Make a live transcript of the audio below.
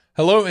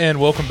Hello and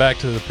welcome back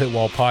to the Pit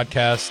Wall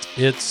Podcast.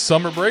 It's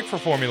summer break for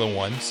Formula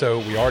One, so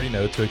we already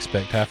know to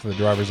expect half of the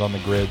drivers on the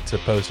grid to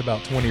post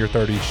about 20 or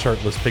 30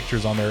 shirtless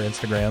pictures on their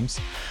Instagrams.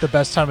 The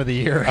best time of the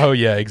year. Oh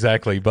yeah,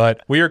 exactly.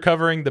 But we are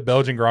covering the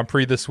Belgian Grand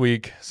Prix this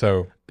week,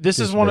 so this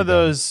is one of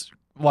those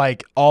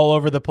like all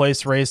over the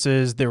place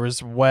races. There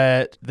was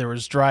wet, there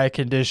was dry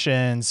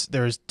conditions,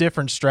 there was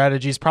different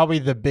strategies, probably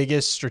the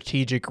biggest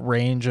strategic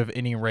range of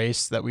any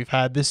race that we've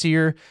had this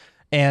year.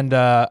 And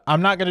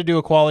I'm not going to do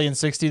a quali in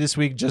 60 this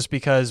week just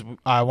because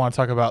I want to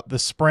talk about the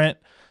sprint.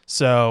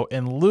 So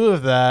in lieu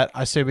of that,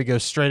 I say we go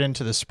straight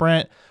into the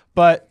sprint.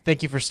 But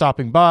thank you for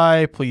stopping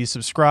by. Please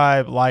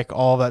subscribe, like,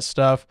 all that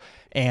stuff.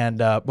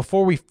 And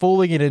before we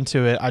fully get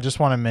into it, I just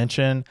want to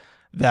mention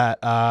that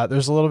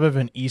there's a little bit of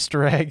an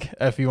Easter egg,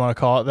 if you want to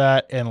call it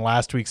that, in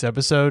last week's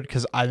episode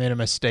because I made a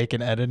mistake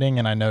in editing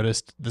and I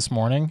noticed this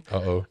morning.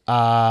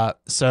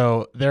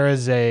 So there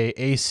is a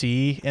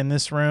AC in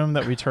this room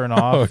that we turn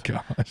off. Oh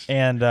gosh.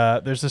 And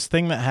there's this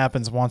thing that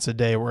happens once a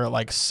day where it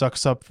like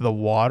sucks up the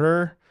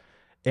water.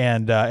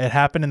 And it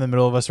happened in the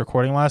middle of us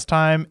recording last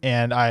time.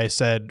 And I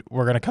said,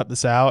 we're going to cut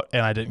this out.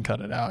 And I didn't cut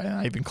it out. And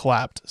I even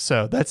clapped.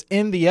 So that's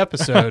in the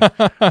episode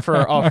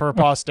for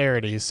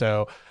posterity.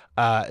 So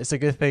it's a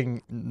good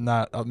thing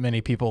not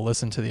many people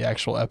listen to the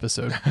actual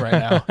episode right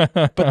now.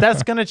 But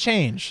that's going to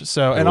change.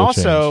 So, and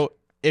also,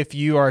 if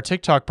you are a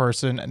TikTok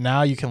person,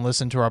 now you can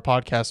listen to our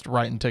podcast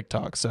right in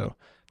TikTok. So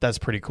that's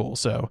pretty cool.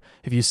 So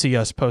if you see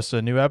us post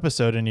a new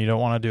episode and you don't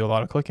want to do a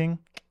lot of clicking,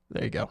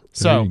 there you go.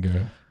 So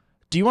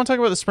do you want to talk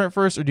about the sprint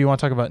first or do you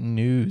want to talk about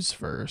news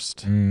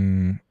first?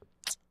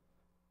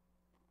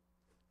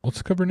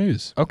 Let's cover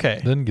news. Okay.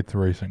 Then get to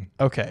racing.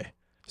 Okay.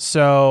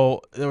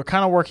 So we're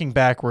kind of working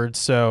backwards.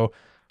 So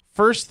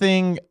first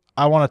thing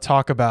I want to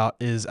talk about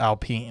is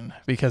Alpine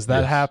because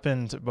that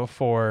happened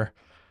before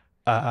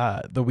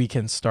the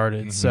weekend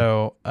started. Mm-hmm.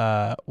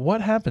 So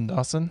what happened,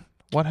 Dawson?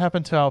 What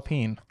happened to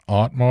Alpine?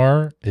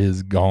 Otmar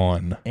is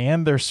gone.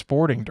 And their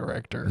sporting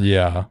director.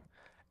 Yeah.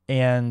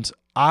 And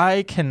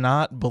I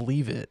cannot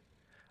believe it.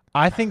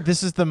 I think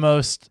this is the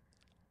most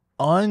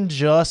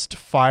unjust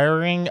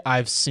firing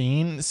I've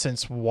seen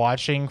since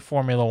watching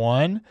Formula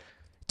One.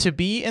 To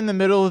be in the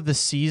middle of the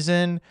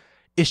season,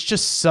 it's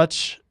just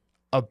such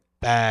a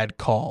bad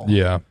call.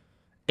 Yeah.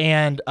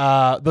 And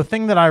the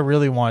thing that I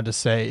really wanted to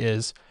say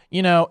is,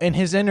 you know, in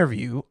his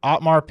interview,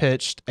 Otmar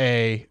pitched pitched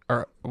a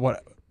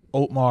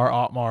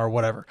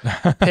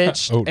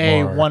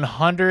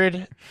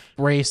 100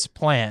 race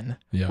plan,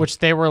 which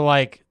they were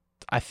like,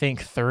 I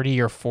think 30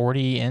 or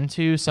 40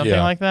 into, something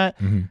like that.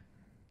 Mm-hmm.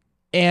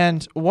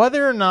 And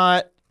whether or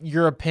not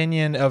your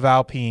opinion of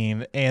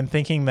Alpine and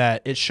thinking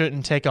that it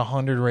shouldn't take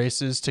 100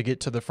 races to get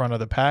to the front of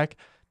the pack,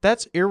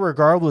 that's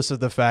irregardless of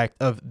the fact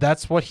of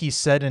that's what he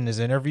said in his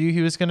interview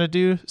he was going to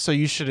do. So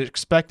you should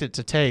expect it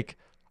to take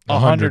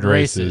 100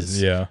 races.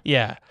 Yeah.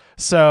 Yeah.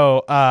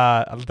 So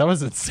that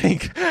was in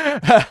sync.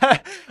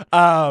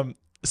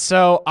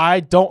 So I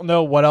don't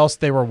know what else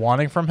they were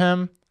wanting from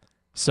him.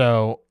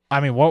 So I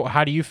mean,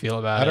 how do you feel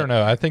about it? I don't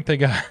know. I think they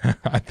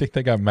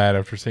got mad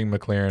after seeing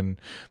McLaren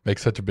make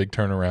such a big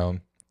turnaround.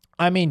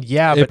 I mean,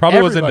 yeah, it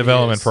probably was in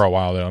development for a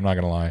while though. I'm not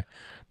gonna lie.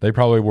 They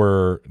probably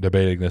were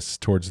debating this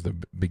towards the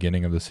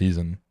beginning of the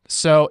season.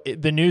 So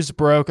the news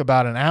broke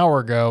about an hour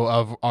ago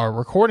of our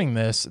recording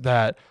this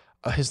that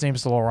his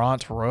name's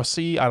Laurent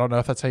Rossi. I don't know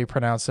if that's how you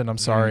pronounce it. I'm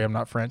sorry, I'm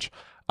not French.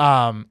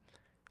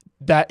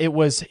 That it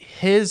was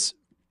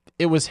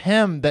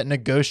him that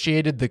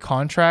negotiated the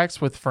contracts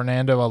with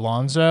Fernando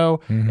Alonso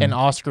and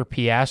Oscar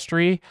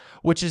Piastri,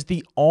 which is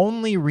the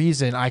only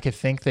reason I could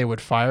think they would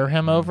fire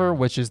him over,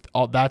 which is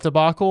all that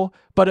debacle,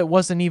 but it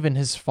wasn't even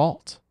his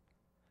fault.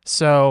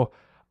 So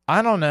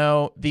I don't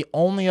know. The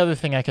only other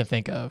thing I can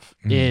think of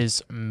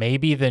is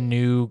maybe the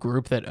new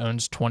group that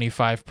owns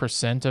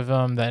 25% of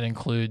them that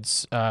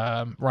includes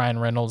Ryan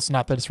Reynolds.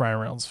 Not that it's Ryan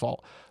Reynolds'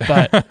 fault,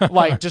 but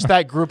like just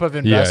that group of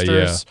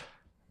investors,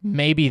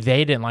 maybe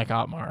they didn't like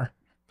Otmar.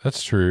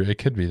 That's true. It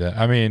could be that.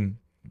 I mean,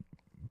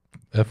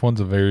 F1's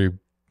a very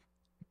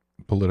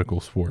political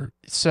sport.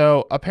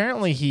 So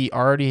apparently he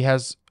already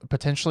has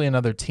potentially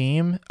another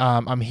team.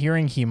 I'm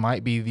hearing he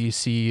might be the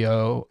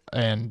CEO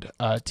and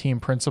team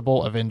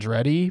principal of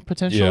Andretti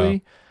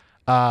potentially.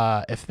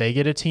 If they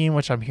get a team,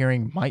 which I'm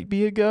hearing might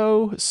be a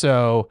go.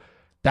 So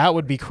that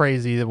would be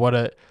crazy.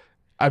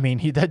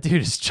 That dude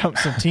has jumped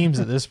some teams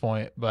at this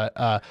point. But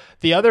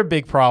the other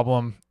big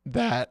problem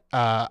that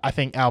I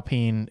think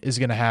Alpine is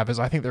going to have is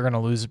I think they're going to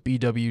lose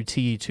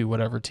BWT to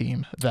whatever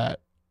team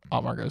that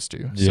Otmar goes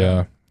to.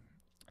 So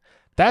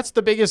that's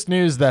the biggest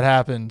news that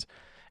happened.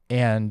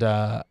 And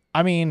I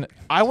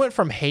went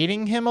from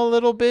hating him a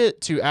little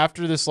bit to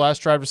after this last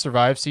Drive to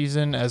Survive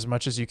season, as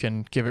much as you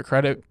can give it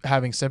credit,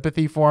 having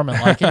sympathy for him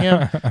and liking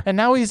him. And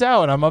now he's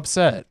out and I'm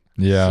upset.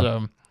 Yeah.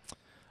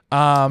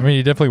 So,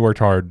 he definitely worked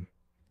hard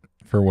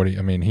for what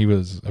he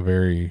was a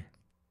very,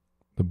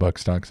 the buck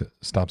stops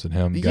at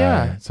him guy.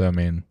 Yeah. So,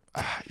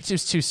 it's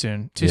just too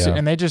soon.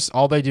 Soon. And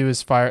all they do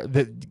is fire.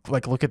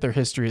 Look at their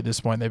history at this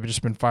point. They've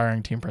just been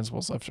firing team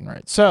principals left and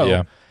right.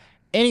 So,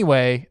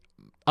 anyway,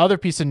 other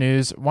piece of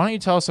news. Why don't you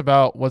tell us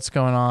about what's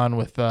going on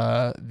with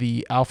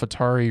the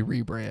AlphaTauri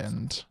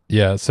rebrand?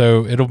 Yeah,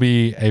 so it'll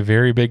be a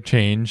very big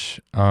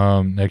change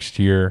next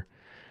year.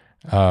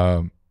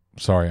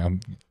 Sorry,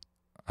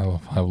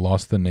 I've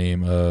lost the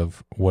name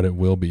of what it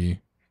will be.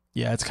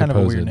 Yeah, it's kind of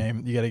a weird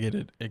name. You got to get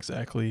it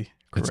exactly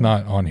correct. It's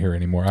not on here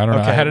anymore. I don't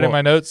know. I had it in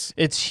my notes.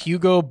 It's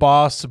Hugo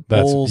Boss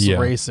Bulls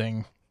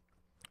Racing,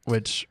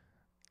 which,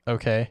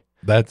 okay.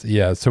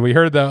 So we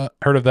heard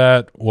of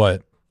that,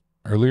 what,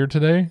 earlier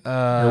today?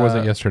 Or was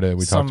it yesterday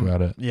we talked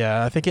about it?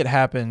 Yeah, I think it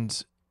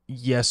happened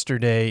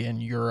yesterday in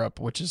Europe,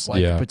 which is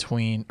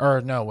between,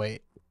 or no,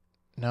 wait.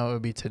 No, it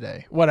would be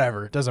today.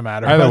 Whatever. It doesn't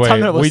matter. Either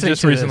way, we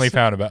just recently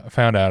found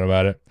out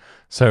about it.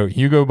 So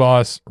Hugo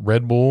Boss,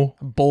 Red Bull.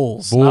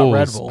 Bulls, not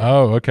Red Bull.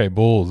 Oh, okay.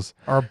 Bulls.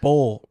 Or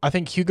Bull. I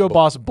think Hugo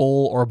Boss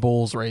Bull or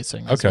Bulls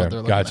Racing. That's what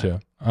they're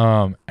gotcha.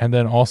 And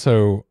then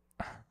also,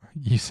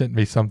 you sent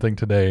me something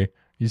today.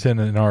 You sent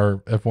it in our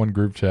F1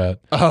 group chat.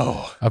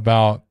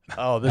 About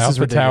this is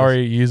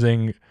AlphaTauri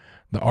using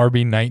the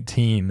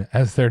RB19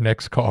 as their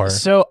next car.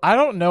 So I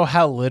don't know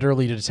how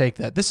literally to take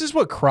that. This is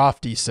what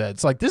Crofty said.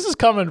 It's like, this is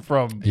coming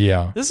from,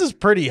 this is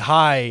pretty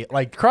high.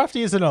 Like,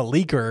 Crofty isn't a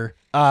leaker.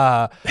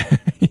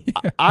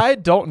 I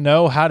don't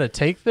know how to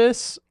take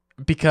this,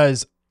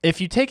 because if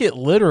you take it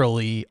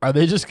literally, are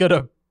they just going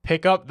to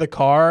pick up the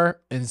car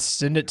and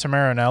send it to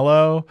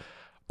Maranello?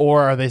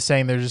 Or are they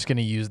saying they're just going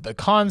to use the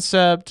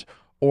concept?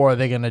 Or are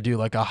they going to do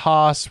like a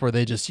Haas where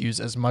they just use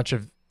as much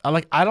of,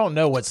 I don't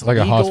know what's like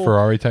legal. A Haas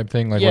Ferrari type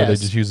thing, where they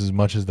just use as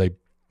much as they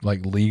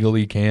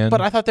legally can.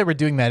 But I thought they were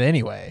doing that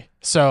anyway.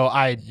 So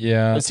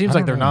it seems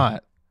like they're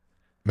not.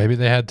 Maybe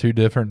they had two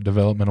different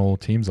developmental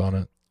teams on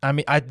it. I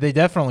mean, they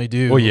definitely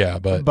do. Well, yeah,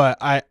 but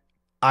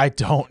I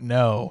don't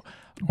know.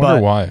 I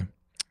wonder why.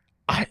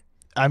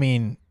 I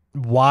mean,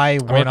 why?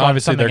 I mean,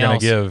 obviously they're going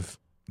to give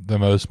the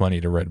most money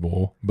to Red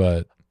Bull,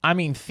 but I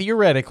mean,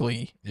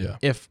 theoretically,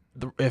 if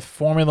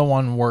Formula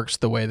One works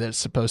the way that it's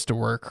supposed to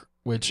work,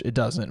 which it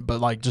doesn't, but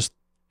just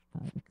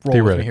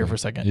roll with me here for a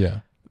second.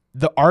 Yeah,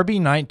 the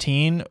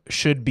RB19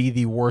 should be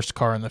the worst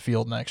car in the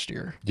field next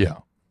year. Yeah.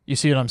 You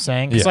see what I'm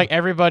saying? It's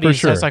everybody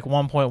says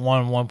 1.1,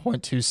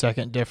 1.2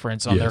 second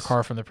difference on their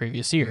car from the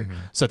previous year. Mm-hmm.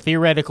 So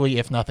theoretically,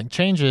 if nothing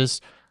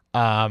changes,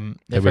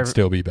 it would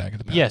still be back at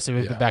the pack. Yes, it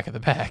would be back at the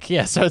pack.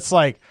 Yeah, so it's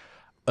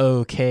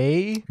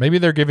okay. Maybe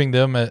they're giving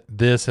them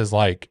this as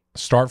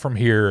start from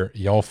here.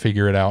 Y'all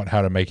figure it out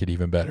how to make it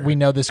even better. We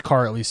know this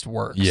car at least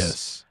works.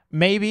 Yes.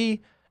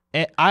 Maybe.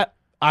 I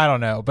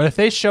don't know. But if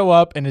they show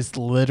up and it's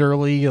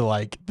literally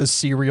the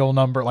serial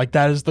number,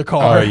 that is the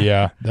car. Oh,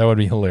 yeah. That would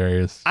be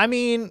hilarious. I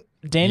mean,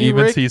 Danny you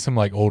even see some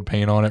old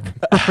paint on it from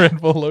the Red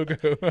Bull logo.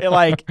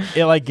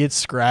 it gets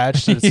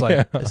scratched. And it's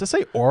does it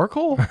say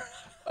Oracle?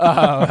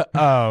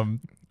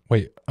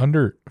 Wait,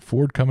 under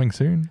Ford coming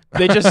soon?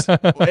 They just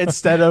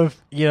instead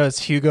of it's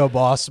Hugo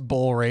Boss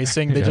Bull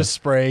Racing, they just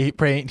spray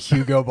paint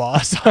Hugo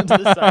Boss onto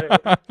the side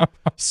of it.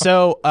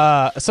 So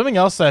something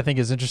else that I think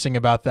is interesting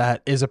about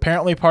that is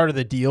apparently part of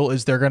the deal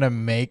is they're gonna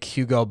make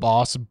Hugo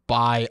Boss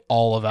buy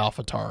all of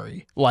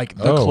AlphaTauri,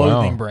 the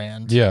clothing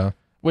brand. Yeah,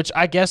 which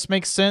I guess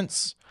makes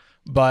sense.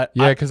 But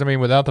because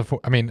without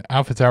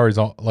AlphaTauri's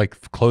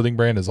clothing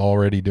brand is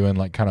already doing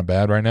kind of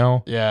bad right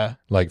now. Yeah,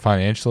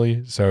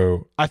 financially.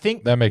 So I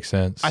think that makes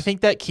sense. I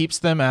think that keeps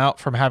them out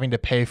from having to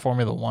pay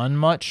Formula One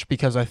much,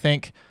 because I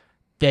think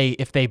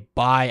if they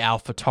buy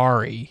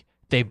AlphaTauri,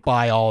 they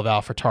buy all of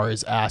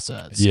AlphaTauri's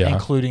assets,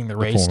 including the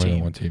race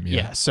Formula One team.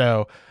 Yeah.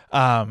 So,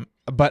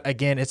 but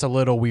again, it's a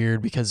little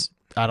weird because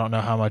I don't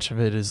know how much of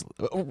it is.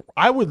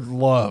 I would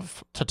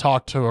love to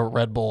talk to a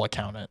Red Bull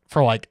accountant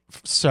for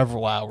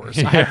several hours.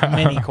 I have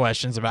many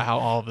questions about how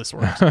all of this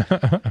works.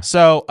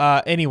 So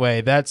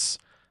anyway, that's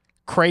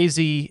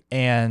crazy,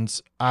 and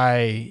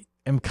I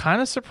am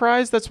kind of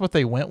surprised that's what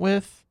they went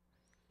with.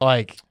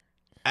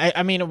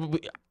 I mean,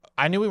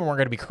 I knew we weren't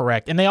going to be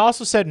correct, and they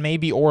also said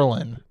maybe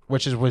Orlen,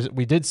 which is what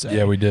we did say.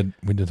 Yeah, we did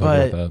talk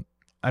about that.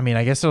 I mean,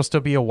 I guess it'll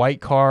still be a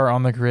white car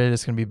on the grid.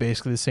 It's going to be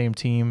basically the same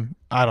team.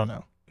 I don't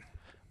know.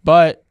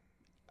 But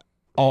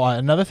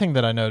another thing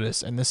that I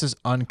noticed, and this is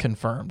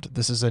unconfirmed,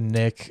 this is a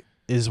Nick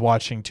is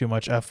watching too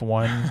much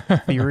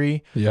F1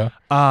 theory. Yeah.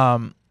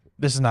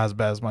 This is not as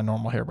bad as my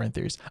normal harebrained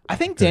theories. I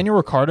think Daniel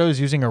Ricciardo is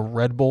using a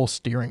Red Bull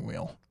steering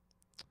wheel,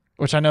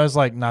 which I know is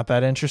not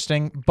that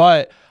interesting.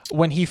 But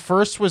when he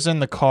first was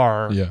in the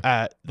car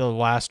at the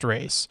last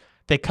race,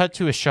 they cut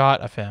to a shot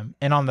of him,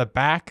 and on the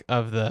back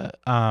of the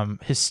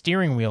his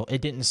steering wheel,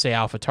 it didn't say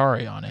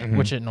AlphaTauri on it,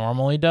 which it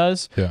normally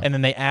does. Yeah. And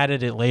then they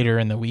added it later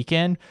in the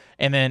weekend.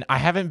 And then I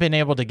haven't been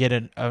able to get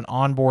an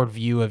onboard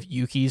view of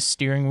Yuki's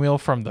steering wheel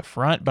from the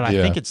front, but I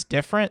think it's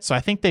different. So I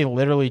think they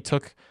literally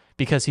took,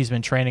 because he's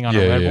been training on a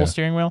Red Bull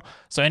steering wheel.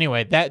 So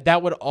anyway,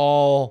 that would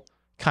all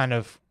kind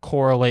of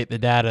correlate the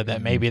data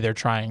that maybe they're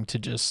trying to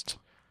just,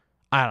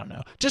 I don't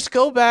know, just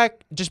go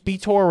back, just be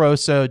Toro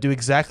Rosso, do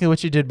exactly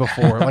what you did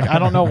before. I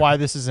don't know why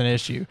this is an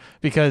issue,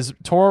 because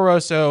Toro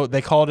Rosso,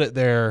 they called it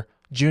their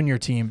junior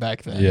team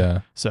back then.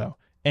 Yeah. So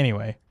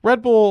anyway,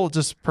 Red Bull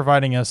just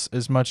providing us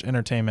as much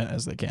entertainment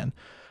as they can.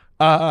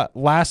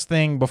 Last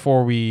thing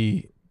before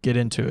we get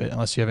into it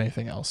unless you have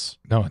anything else.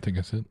 No, I think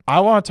that's it. I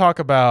want to talk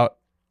about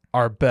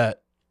our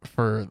bet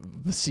for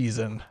the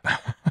season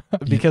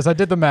because I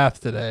did the math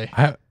today.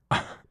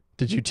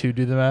 Did you too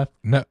do the math?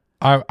 No,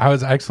 I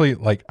was actually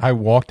like, I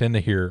walked into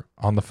here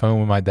on the phone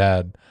with my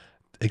dad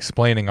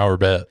explaining our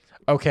bet.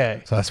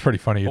 Okay. So that's pretty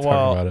funny you're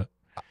talking about it.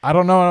 I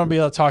don't know what I'm going to be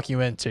able to talk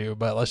you into,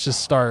 but let's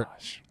just start.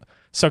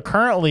 So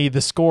currently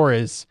the score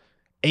is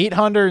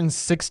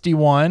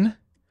 861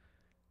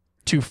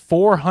 to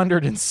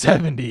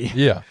 470.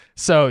 Yeah.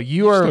 So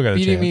you are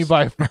beating me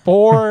by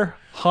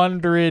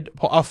 400,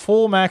 a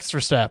full Max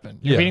Verstappen.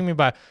 You're beating me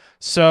by.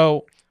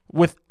 So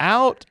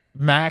without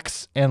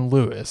Max and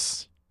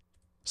Lewis,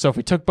 so if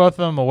we took both of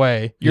them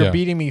away, you're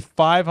beating me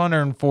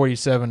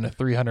 547 to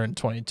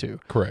 322.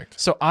 Correct.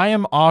 So I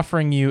am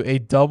offering you a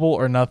double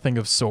or nothing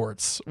of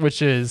sorts,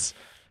 which is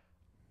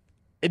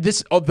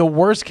this. The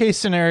worst case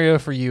scenario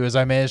for you is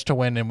I manage to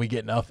win and we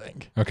get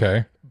nothing.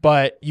 Okay.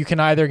 But you can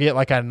either get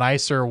like a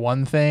nicer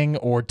one thing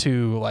or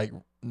two like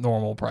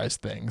normal price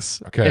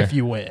things if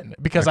you win.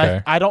 Because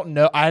I don't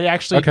know. I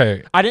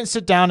didn't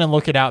sit down and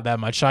look it out that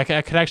much. So I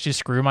could actually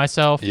screw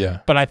myself. Yeah.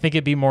 But I think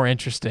it'd be more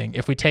interesting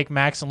if we take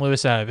Max and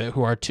Lewis out of it,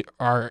 who are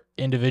our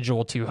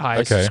individual two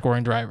highest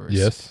scoring drivers.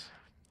 Yes.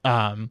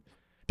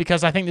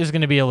 Because I think there's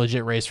going to be a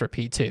legit race for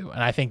P2,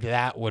 and I think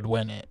that would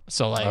win it.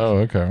 So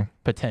like,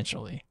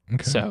 potentially.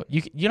 Okay. So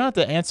you don't have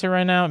to answer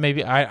right now.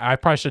 Maybe I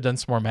probably should have done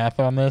some more math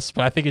on this,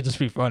 but I think it'd just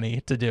be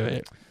funny to do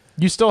it.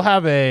 You still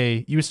have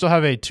a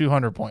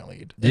 200 point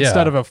lead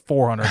instead of a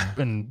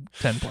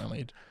 410 point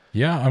lead.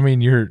 Yeah, I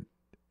mean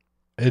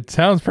it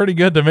sounds pretty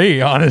good to me,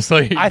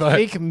 honestly. I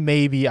think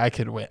maybe I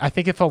could win. I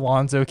think if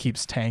Alonso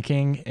keeps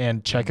tanking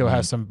and Checo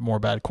has some more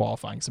bad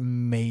qualifying, so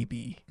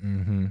maybe.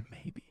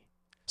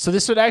 So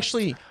this would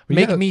actually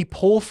make me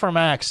pull for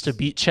Max to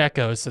beat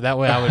Checo, so that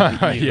way I would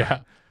beat you. Yeah.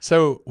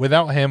 So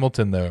without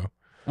Hamilton, though.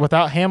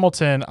 Without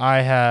Hamilton,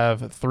 I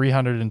have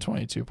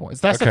 322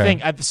 points. That's the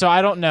thing. So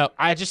I don't know.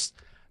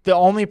 The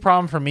only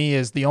problem for me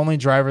is the only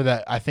driver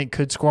that I think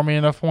could score me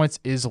enough points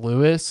is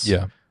Lewis.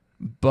 Yeah.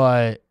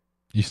 But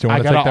you still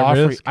want to take that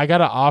risk? I got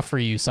to offer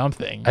you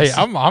something. Hey,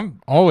 I'm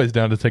always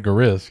down to take a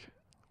risk.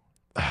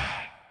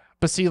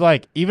 But see,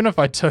 like, even if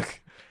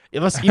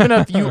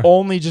you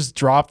only just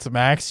dropped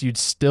Max, you'd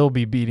still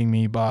be beating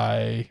me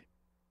by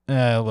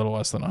a little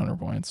less than 100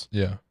 points.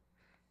 Yeah.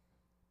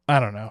 I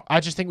don't know. I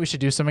just think we should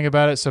do something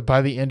about it. So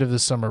by the end of the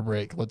summer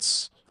break,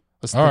 let's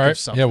think of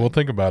something. Yeah, we'll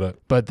think about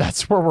it. But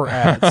that's where we're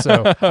at.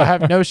 So I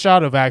have no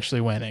shot of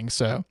actually winning.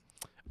 So,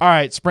 all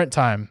right, sprint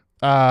time.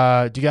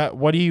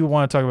 What do you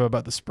want to talk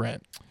about the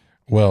sprint?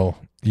 Well,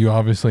 you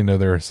obviously know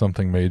there is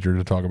something major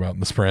to talk about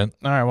in the sprint.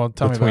 All right, well,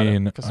 tell me about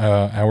it. Between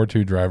our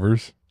two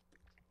drivers.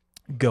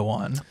 Go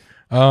on.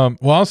 Well,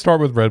 I'll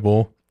start with Red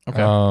Bull.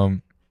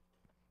 Okay.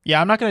 Yeah,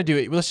 I'm not going to do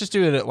it. Let's just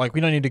do it. Like,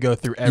 we don't need to go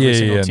through every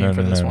single team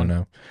for this one.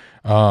 No.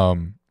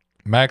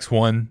 Max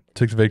won,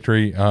 took the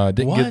victory.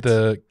 Didn't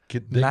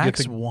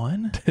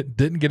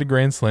get a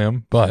grand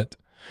slam, but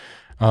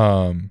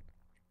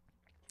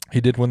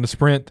he did win the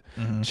sprint.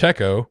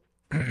 Checo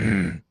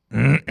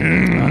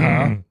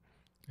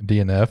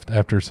DNF'd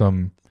after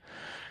some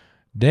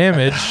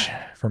damage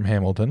from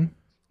Hamilton,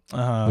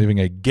 leaving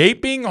a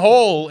gaping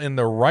hole in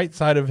the right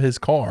side of his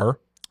car.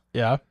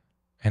 Yeah.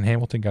 And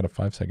Hamilton got a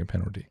 5-second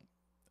penalty.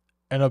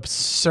 An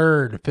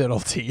absurd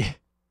penalty.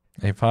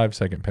 A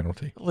 5-second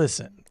penalty.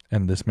 Listen.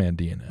 And this man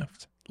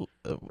DNF'd.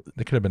 It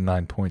could have been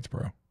 9 points,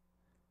 bro.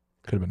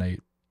 Could have been 8.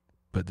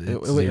 But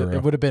it's 0.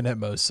 It would have been at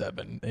most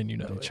 7, and you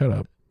know it. Shut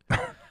up.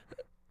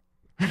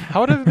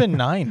 How would it have been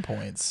 9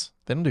 points?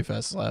 They don't do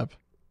fast lap.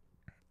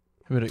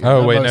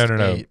 Oh, wait,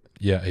 no.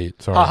 Yeah,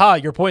 8. Sorry. Aha,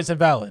 your point's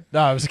invalid.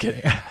 No, I was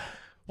kidding.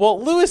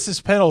 Well,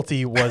 Lewis's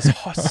penalty was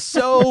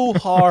so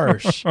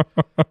harsh.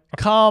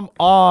 Come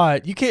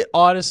on. You can't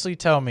honestly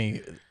tell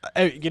me.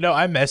 I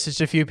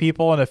messaged a few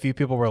people, and a few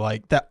people were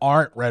like, that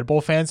aren't Red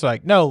Bull fans. They're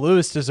like, no,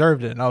 Lewis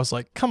deserved it. And I was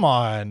like, come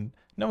on.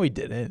 No, he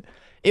didn't.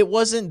 It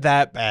wasn't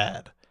that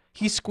bad.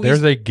 He squeezed.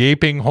 There's a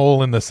gaping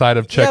hole in the side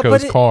of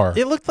Checo's car.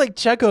 It looked like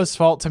Checo's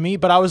fault to me,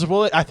 but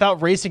I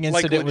thought Racing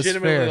Incident was fair.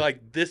 Legitimately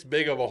like this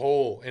big of a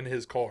hole in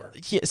his car.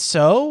 Yeah,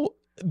 so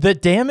the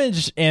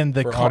damage and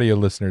the for audio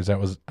listeners, that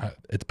was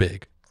it's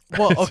big.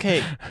 Well,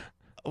 okay,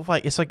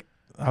 it's like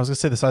I was gonna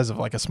say the size of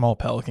like a small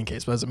Pelican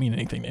case, but it doesn't mean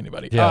anything to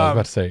anybody. Yeah, I was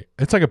about to say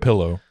it's like a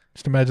pillow.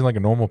 Just imagine like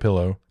a normal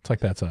pillow. It's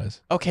like that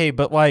size. Okay,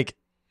 but like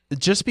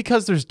just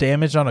because there's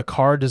damage on a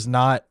car does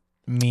not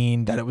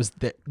mean that it was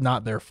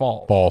not their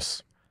fault.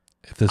 False.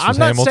 If this was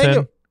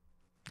Hamilton,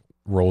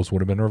 roles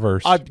would have been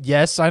reversed.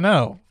 Yes, I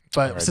know.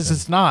 But since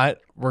it's not,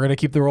 we're going to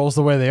keep the rules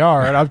the way they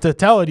are. And I'm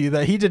telling you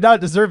that he did not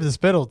deserve this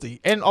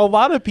penalty. And a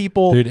lot of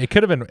people... Dude, it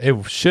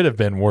should have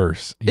been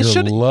worse.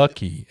 You're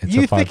lucky it's a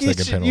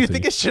 5-second penalty. You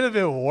think it should have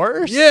been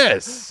worse?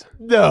 Yes.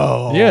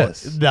 No.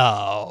 Yes.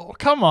 No.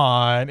 Come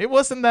on. It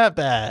wasn't that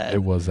bad.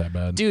 It was that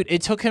bad. Dude,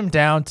 it took him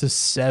down to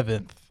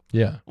 7th.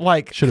 Yeah.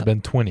 Like... Should have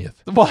been 20th.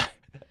 What?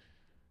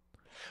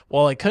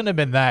 Well, it couldn't have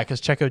been that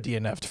because Checo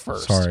DNF'd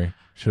first. Sorry.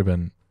 Should have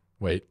been,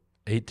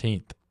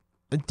 18th.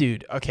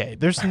 Dude, okay.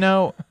 There's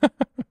no...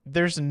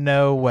 there's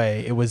no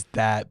way it was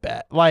that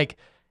bad. Like,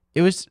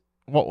 it was.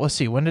 Well, let's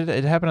see. When did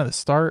it happen at the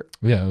start?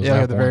 Yeah, it was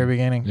at the very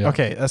beginning. Yeah.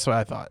 Okay, that's what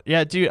I thought.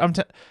 Yeah, dude.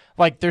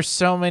 Like, there's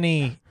so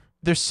many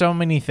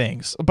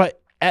things,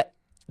 but at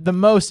the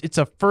most, it's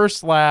a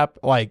first lap.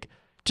 Like,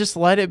 just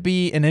let it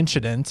be an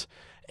incident,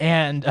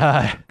 and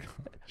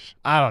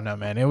I don't know,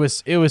 man. It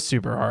was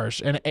super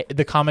harsh, and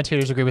the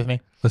commentators agree with me.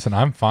 Listen,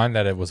 I'm fine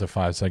that it was a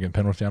 5-second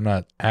penalty. I'm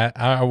not.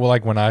 I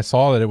like when I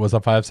saw that it was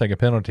a 5-second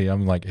penalty.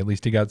 I'm like, at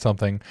least he got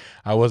something.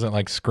 I wasn't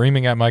like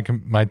screaming at my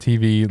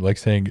TV, like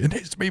saying it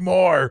needs to be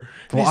more.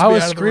 Well, I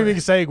was screaming,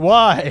 saying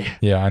why.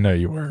 Yeah, I know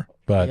you were,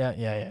 but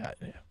yeah.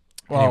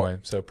 Well, anyway,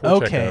 so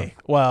poor okay.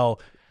 Well,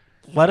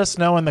 let us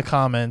know in the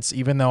comments.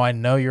 Even though I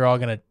know you're all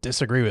gonna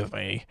disagree with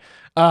me.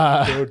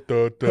 Oh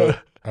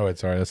wait,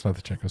 sorry, that's not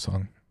the Checo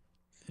song.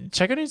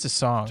 Checo needs a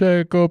song.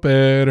 Checo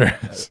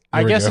Perez.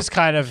 I guess it's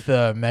kind of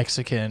the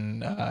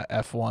Mexican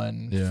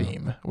F1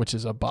 theme, which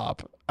is a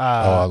bop.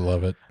 I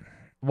love it.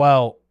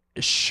 Well,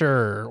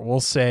 sure,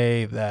 we'll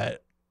say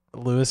that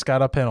Lewis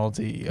got a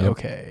penalty. Yep.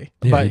 Okay,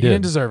 Yeah, but he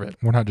didn't deserve it.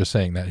 We're not just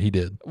saying that. He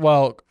did.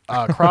 Well,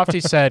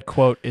 Crofty said,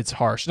 "quote It's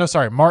harsh." No,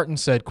 sorry, Martin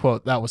said,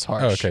 "quote That was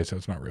harsh." Oh, okay, so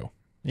it's not real.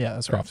 Yeah,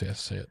 that's right. Crofty has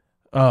to say it.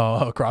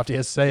 Oh, Crofty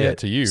has to say it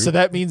to you. So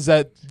that means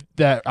that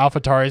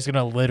AlphaTauri is going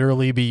to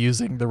literally be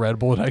using the Red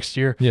Bull next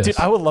year. Yes. Dude,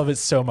 I would love it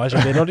so much.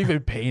 They don't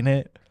even paint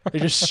it. They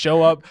just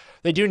show up.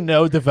 They do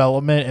no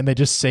development, and they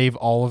just save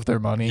all of their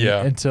money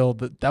until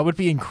that would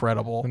be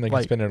incredible. And they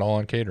can spend it all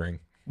on catering.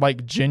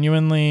 Like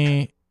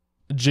genuinely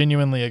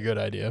a good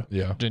idea.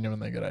 Yeah.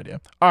 Genuinely a good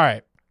idea. All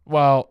right.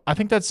 Well, I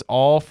think that's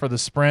all for the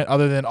sprint,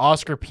 other than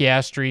Oscar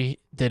Piastri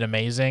did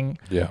amazing.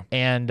 Yeah.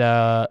 And,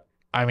 I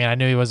mean, I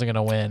knew he wasn't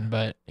going to win,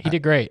 but he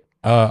did great.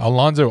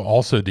 Alonso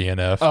also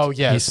DNF'd. Oh,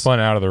 yes. He spun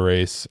out of the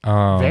race.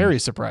 Very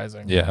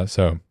surprising. Yeah,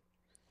 so.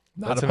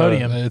 Not a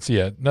podium.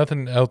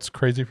 Nothing else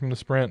crazy from the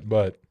sprint,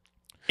 but.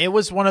 It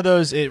was one of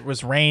those, it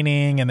was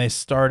raining, and they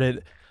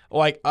started.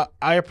 Like,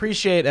 I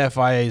appreciate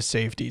FIA's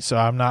safety, so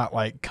I'm not,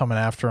 like, coming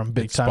after them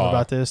big time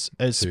about this.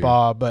 It's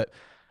Spa, but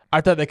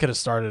I thought they could have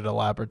started a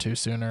lap or two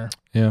sooner.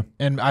 Yeah.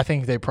 And I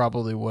think they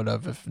probably would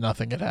have if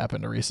nothing had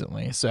happened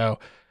recently. So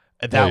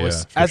that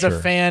was, as a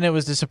fan, it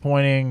was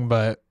disappointing,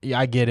 but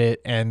I get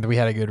it. And we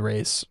had a good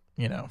race,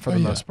 for the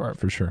most part.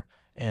 For sure.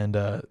 And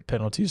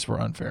penalties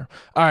were unfair.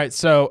 All right.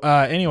 So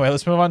anyway,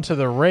 let's move on to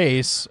the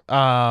race.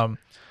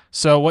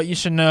 So what you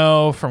should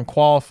know from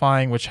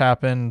qualifying, which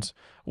happened,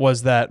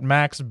 was that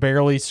Max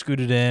barely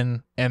scooted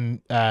in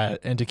and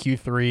into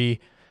Q3.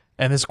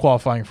 And this is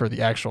qualifying for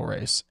the actual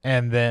race,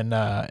 and then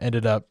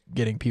ended up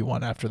getting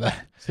P1 after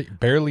that. He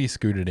barely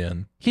scooted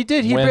in. He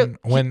did.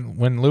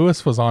 When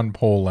Lewis was on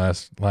pole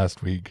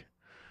last week.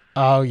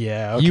 Oh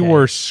yeah, okay. You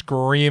were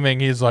screaming.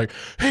 He's like,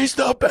 he's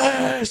the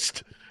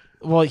best.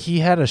 Well, he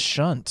had a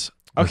shunt.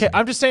 Okay,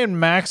 I'm just saying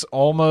Max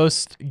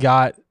almost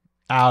got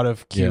out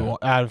of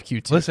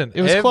Q2. Listen,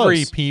 it was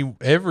close.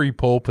 Every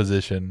pole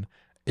position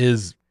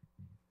is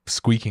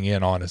squeaking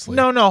in, honestly.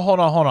 No, hold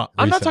on.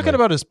 I'm not talking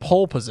about his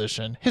pole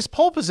position. His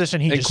pole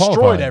position, he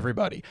destroyed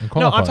everybody.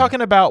 No, I'm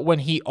talking about when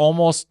he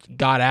almost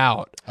got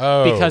out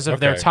because of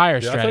their tire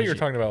strategy. I thought you were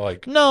talking about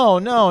like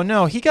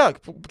No. He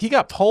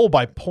got pole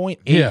by 0.8.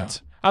 Yeah.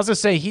 I was gonna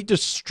say he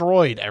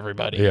destroyed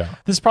everybody. Yeah.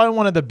 This is probably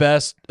one of the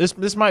best.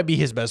 This might be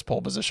his best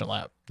pole position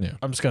lap. Yeah.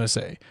 I'm just gonna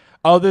say.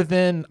 Other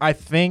than, I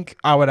think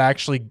I would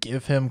actually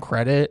give him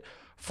credit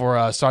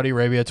for Saudi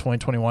Arabia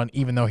 2021,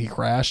 even though he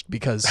crashed,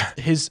 because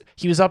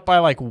he was up by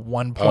like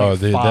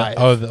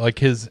 1.5. Like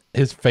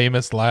his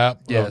famous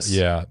lap. Yes.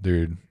 Yeah,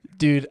 dude.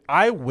 Dude,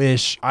 I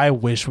wish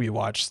we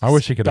watched. I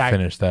wish he could have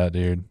finished that,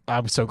 dude.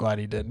 I'm so glad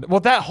he didn't.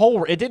 Well,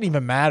 it didn't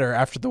even matter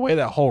after the way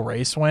that whole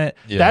race went.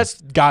 Yeah. That's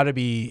got to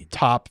be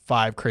top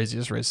 5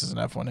 craziest races in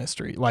F1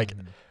 history. Like,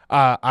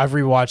 I've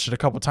rewatched it a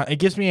couple times. It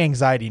gives me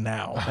anxiety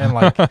now, and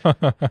like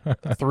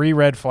 3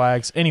 red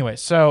flags. Anyway,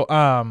 So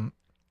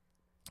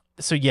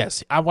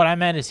yes, what I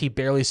meant is he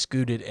barely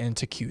scooted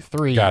into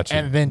Q3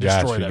 and then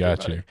destroyed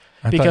everybody.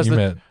 I thought you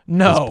meant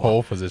his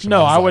pole position.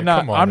 No, I would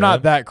not. I'm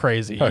not that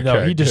crazy. Okay,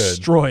 no, he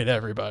destroyed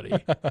everybody.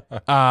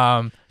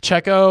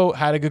 Checo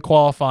had a good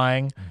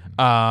qualifying.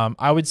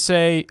 I would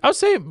say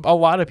a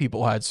lot of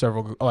people had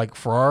several. Like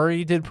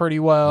Ferrari did pretty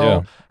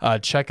well. Yeah.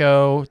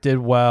 Checo did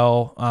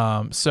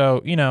well.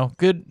 So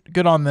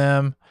good on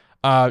them.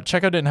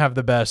 Checo didn't have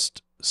the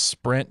best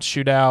sprint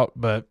shootout,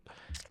 but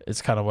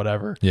it's kind of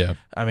whatever. Yeah.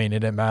 I mean, it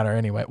didn't matter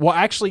anyway. Well,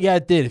 actually, yeah,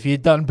 it did. If he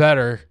had done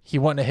better, he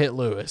wouldn't have hit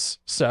Lewis.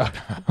 So,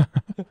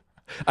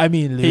 I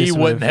mean, Lewis he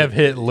wouldn't have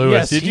hit Lewis.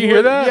 Yes, did you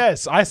hear that?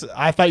 Yes.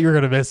 I thought you were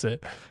going to miss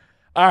it.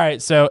 All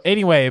right. So,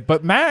 anyway,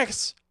 but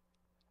Max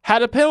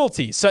had a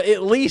penalty. So,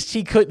 at least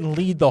he couldn't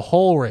lead the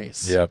whole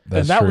race. Yep.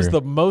 That's and that true. was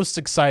the most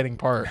exciting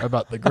part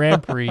about the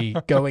Grand Prix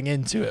going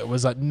into it,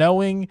 was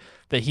knowing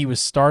that he was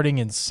starting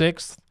in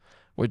 6th,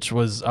 which I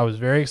was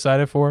very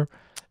excited for.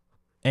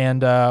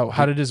 And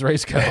how did his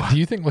race go? Do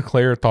you think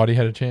Leclerc thought he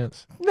had a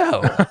chance?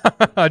 No.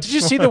 Did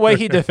you see the way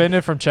he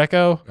defended from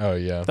Checo? Oh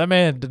yeah, That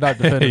man did not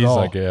defend at all. He's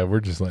like, yeah, we're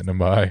just letting him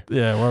by.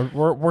 Yeah,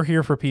 we're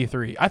here for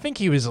P3. I think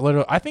he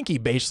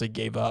basically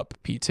gave up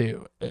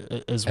P2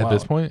 as well. At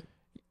this point?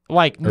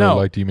 Like, Or no.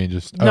 like, do you mean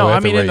just No, I at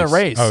the mean in the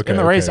race. Oh, okay, in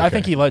the race, okay. I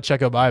think he let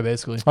Checo by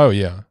basically. Oh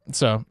yeah.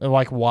 So,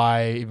 like,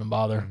 why even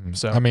bother?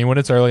 So, I mean, when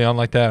it's early on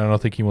like that, I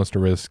don't think he wants to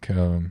risk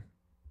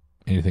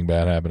anything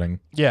bad happening.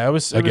 Yeah, it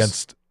was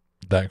against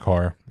that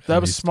car. That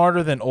was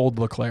smarter than old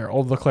Leclerc.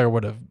 Old Leclerc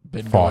would have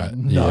been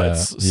going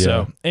nuts. Yeah.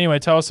 So, anyway,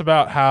 tell us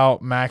about how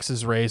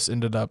Max's race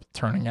ended up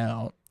turning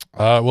out.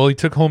 Well, he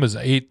took home his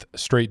 8th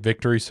straight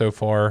victory so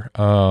far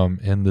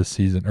in this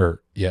season,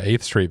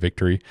 8th straight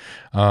victory.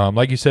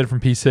 Like you said,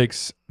 from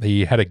P6,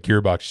 he had a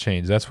gearbox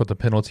change. That's what the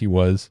penalty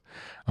was.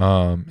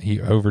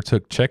 He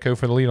overtook Checo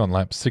for the lead on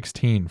lap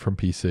 16 from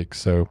P6,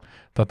 so I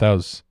thought that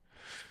was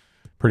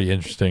pretty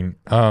interesting.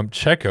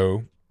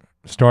 Checo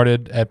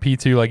started at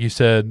P2, like you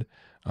said.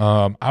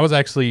 I was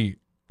actually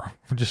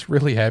just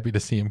really happy to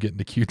see him get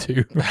into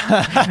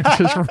Q2.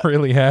 Just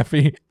really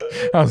happy.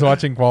 I was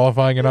watching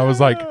qualifying and I was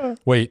like,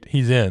 wait,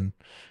 he's in.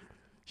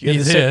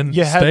 He's in.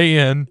 Stay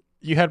in.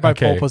 You had my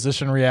pole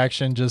position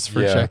reaction just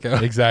for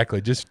Checo.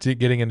 Exactly. Just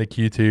getting into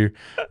Q2.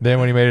 Then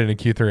when he made it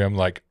into Q3, I'm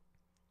like,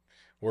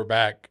 we're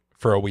back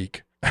for a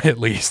week at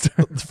least.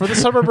 For the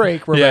summer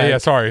break, we're back. Yeah,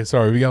 sorry.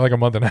 We got like a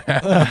month and a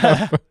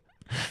half.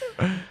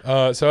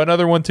 So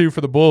another 1-2 for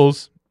the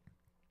Bulls.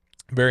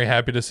 Very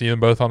happy to see them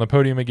both on the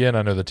podium again.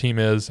 I know the team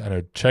is. I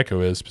know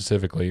Checo is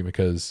specifically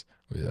because,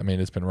 I mean,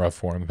 it's been rough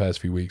for him the past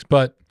few weeks.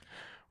 But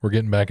we're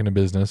getting back into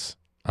business.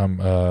 And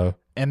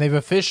they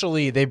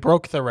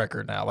broke the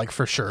record now, like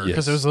for sure.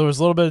 Because Yes. there was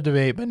a little bit of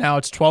debate, but now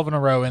it's 12 in a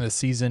row in a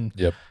season.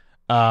 Yep.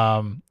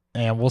 And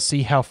we'll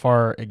see how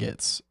far it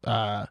gets.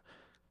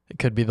 It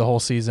could be the whole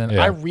season.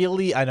 Yeah.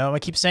 I know I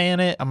keep saying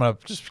it. I'm going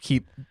to just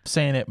keep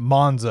saying it.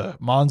 Monza.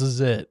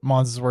 Monza's it.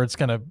 Monza's where it's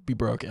going to be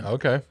broken.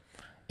 Okay.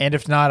 And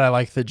if not, I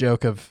like the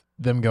joke of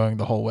them going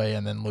the whole way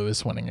and then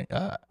Lewis winning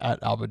at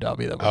Abu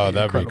Dhabi.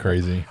 That'd be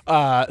crazy.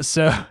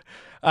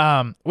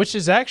 Which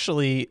is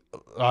actually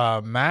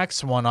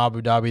Max won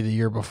Abu Dhabi the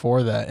year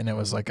before that, and it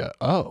was like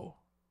or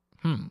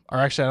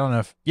actually I don't know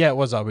if it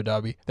was Abu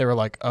Dhabi. They were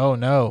like, oh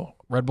no,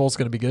 Red Bull's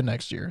going to be good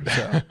next year,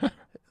 so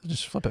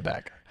just flip it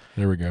back.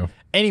 There we go.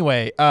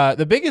 Anyway,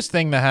 the biggest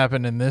thing that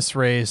happened in this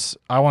race,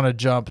 I want to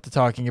jump to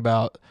talking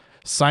about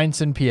Sainz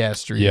and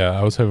Piastri. Yeah,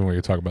 I was hoping we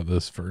could talk about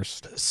this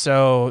first.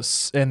 So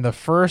in the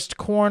first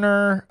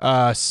corner,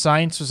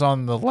 Sainz was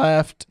on the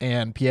left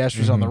and Piastri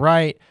was on the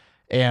right,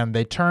 and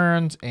they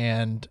turned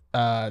and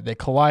they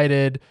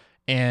collided,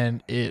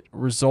 and it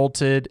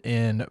resulted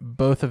in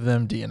both of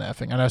them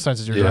DNFing. I know Sainz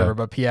is your driver,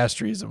 but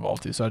Piastri is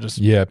involved too. So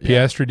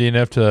Piastri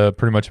DNF'd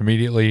pretty much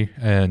immediately,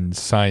 and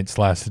Sainz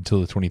lasted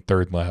till the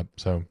 23rd lap.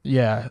 So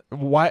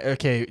why?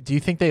 Okay, do you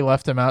think they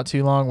left him out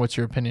too long? What's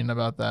your opinion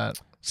about that?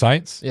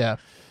 Sainz?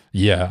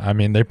 Yeah, I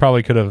mean, they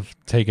probably could have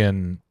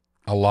taken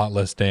a lot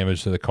less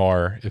damage to the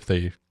car if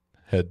they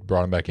had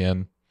brought him back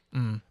in.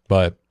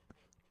 But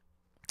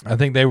I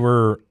think they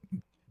were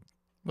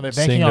they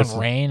banking on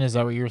rain? Is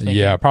that what you were thinking?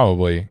 Yeah,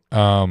 probably.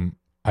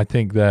 I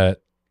think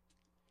that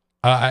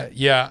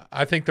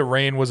I think the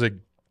rain was a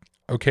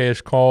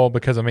okay-ish call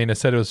because, I mean, it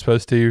said it was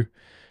supposed to.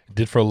 It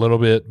did for a little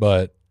bit,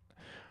 but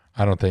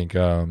I don't think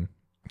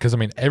because, I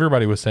mean,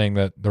 everybody was saying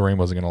that the rain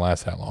wasn't going to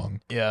last that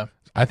long. Yeah.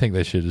 I think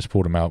they should have just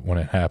pulled him out when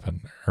it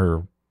happened,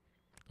 or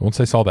once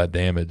they saw that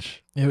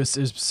damage. It was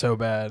so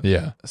bad.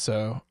 Yeah.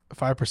 So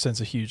 5% is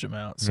a huge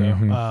amount.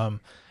 So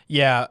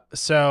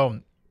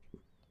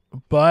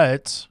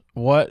but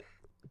what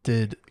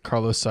did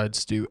Carlos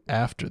Sainz do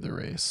after the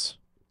race?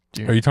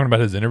 Are you talking about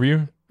his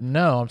interview?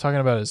 No, I'm talking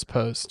about his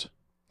post.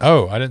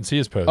 Oh, I didn't see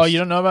his post. Oh, you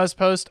don't know about his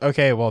post?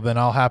 Okay, well then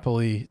I'll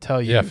happily tell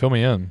you. Yeah, fill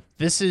me in.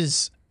 This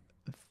is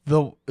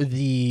the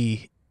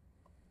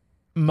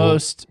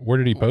most. Where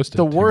did he post it?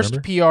 The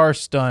worst PR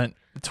stunt.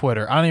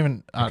 Twitter. I don't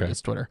even.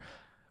 It's Twitter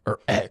or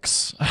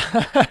X.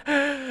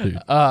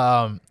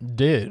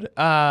 Dude.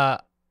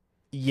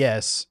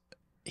 Yes,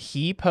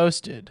 he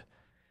posted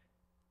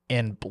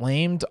and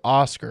blamed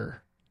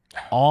Oscar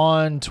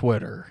on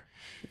Twitter,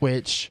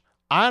 which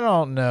I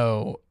don't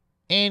know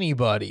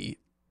anybody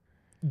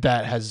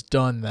that has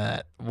done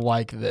that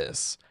like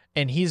this.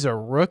 And he's a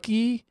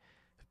rookie.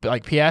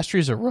 Like,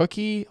 Piastri's a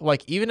rookie.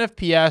 Like, even if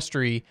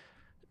Piastri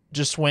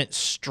just went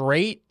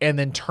straight and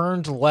then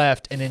turned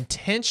left and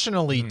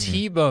intentionally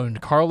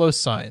T-boned Carlos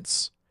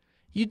Sainz,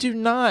 you do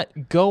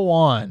not go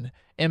on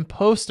and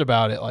post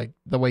about it like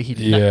the way he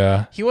did.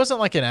 Yeah. He wasn't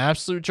like an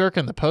absolute jerk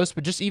in the post,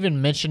 but just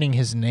even mentioning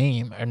his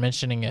name and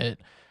mentioning it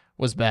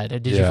was bad.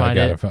 Did you find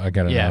it? I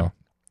got it now.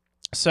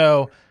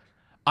 So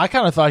I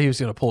kind of thought he was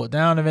going to pull it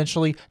down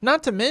eventually.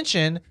 Not to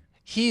mention,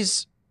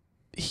 he's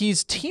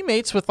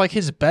teammates with like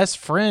his best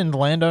friend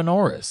Lando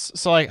Norris.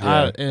 So like,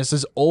 and it's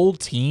his old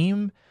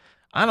team.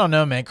 I don't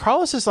know, man.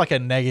 Carlos is like a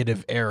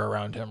negative air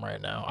around him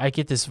right now. I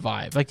get this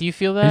vibe. Like, do you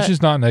feel that? He's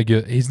just not in a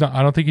good. He's not.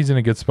 I don't think he's in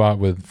a good spot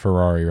with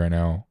Ferrari right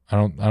now. I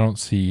don't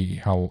see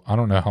how. I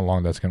don't know how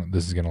long this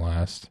is gonna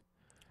last.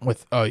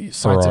 With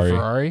Sainz and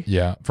Ferrari?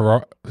 Yeah.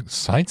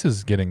 Sainz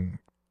is getting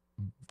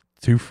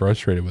too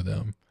frustrated with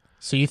him.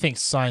 So you think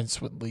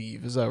Sainz would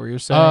leave? Is that what you're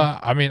saying?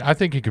 I mean, I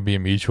think it could be a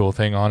mutual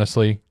thing,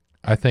 honestly.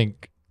 I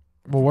think.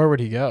 Well, where would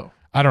he go?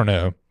 I don't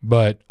know,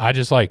 but I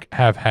just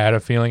have had a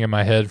feeling in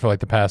my head for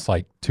the past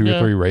 2 or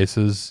 3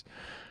 races.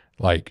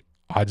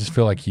 I just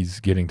feel like he's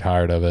getting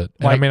tired of it.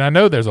 And I mean, I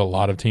know there's a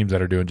lot of teams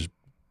that are doing just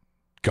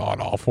god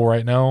awful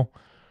right now,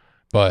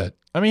 but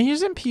I mean,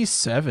 he's in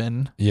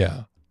P7.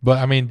 Yeah. But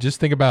I mean, just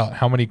think about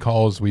how many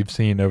calls we've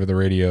seen over the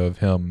radio of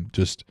him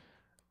just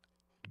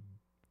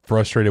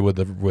frustrated with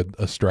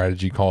a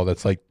strategy call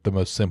that's the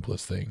most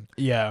simplest thing.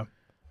 Yeah.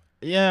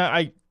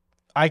 Yeah,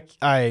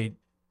 I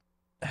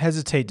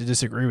hesitate to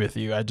disagree with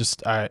you. I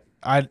just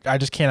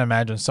can't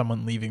imagine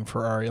someone leaving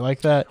Ferrari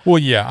like that. Well,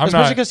 yeah,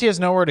 especially because he has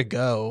nowhere to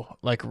go.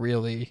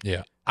 Really.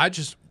 Yeah,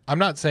 I'm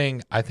not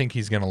saying I think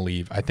he's going to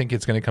leave. I think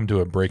it's going to come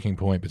to a breaking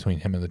point between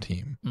him and the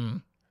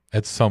team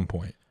at some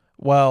point.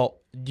 Well,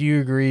 do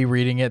you agree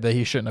reading it that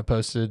he shouldn't have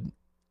posted?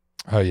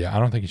 Oh yeah, I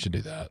don't think he should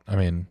do that. I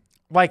mean,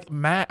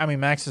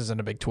 Max isn't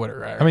a big Twitter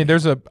guy.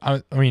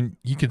 I mean,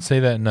 you could say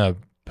that in a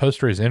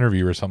post-race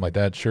interview or something like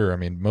that. Sure. I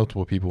mean,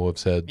 multiple people have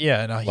said.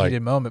 Yeah, in a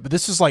heated moment. But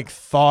this is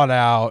thought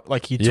out.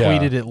 He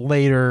tweeted it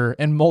later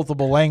in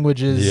multiple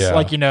languages. Yeah.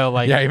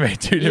 Yeah, he made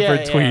 2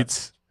 different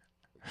tweets.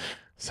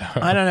 So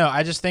I don't know.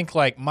 I just think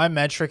my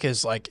metric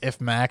is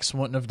if Max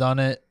wouldn't have done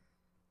it,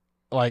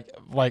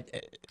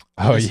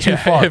 it's too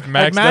far. If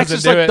Max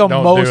is doesn't do it, the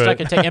don't most do it. I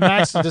can take. And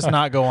Max does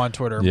not go on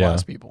Twitter and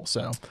blast people.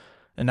 So,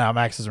 and now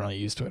Max doesn't really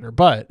use Twitter,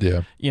 but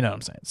you know what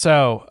I'm saying.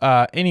 So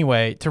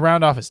anyway, to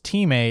round off his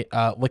teammate,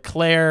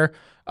 Leclerc,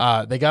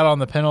 they got on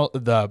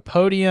the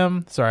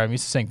podium. Sorry, I'm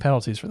used to saying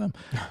penalties for them.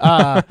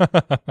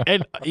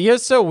 And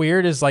it's so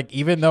weird is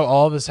even though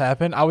all of this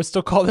happened, I would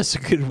still call this a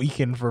good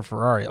weekend for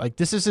Ferrari.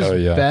 This is his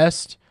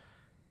best.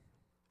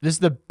 This is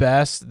the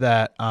best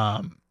that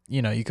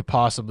you could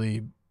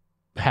possibly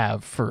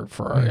have for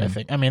Ferrari. I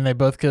think. I mean, they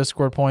both could have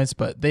scored points,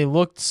 but they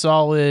looked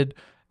solid.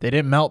 They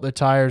didn't melt their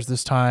tires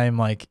this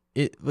time.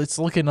 It's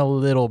looking a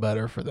little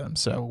better for them.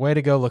 So way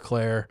to go,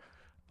 Leclerc.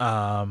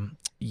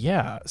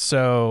 Yeah.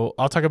 So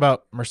I'll talk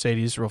about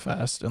Mercedes real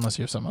fast, unless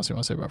you have something else you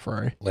want to say about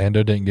Ferrari.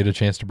 Lando didn't get a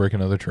chance to break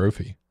another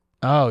trophy.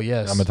 Oh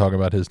yes. I'm gonna talk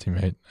about his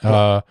teammate.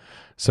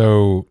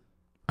 So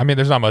I mean,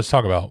 there's not much to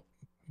talk about,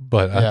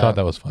 but I thought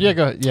that was funny. Yeah,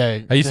 go ahead.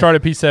 Yeah. He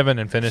started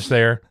P7 and finished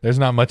there. There's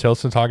not much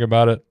else to talk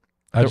about it.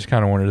 I just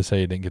kind of wanted to say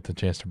he didn't get the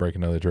chance to break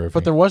another trophy.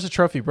 But there was a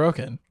trophy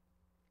broken.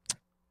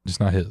 Just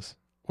not his.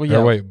 Well, yeah.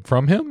 Or wait,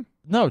 from him?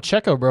 No,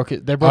 Checo broke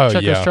it. They broke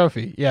Checo's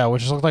trophy. Yeah,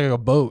 which just looked like a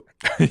boat.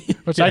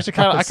 Which actually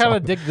I kind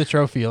of dig the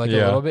trophy a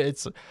little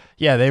bit.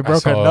 They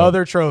broke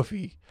another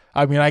trophy.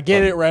 I mean, I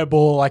get it, Red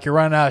Bull. You're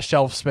running out of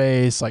shelf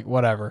space.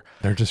 Whatever.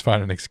 They're just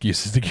finding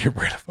excuses to get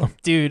rid of them.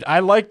 Dude, I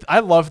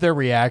love their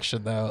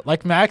reaction though.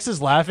 Max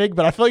is laughing,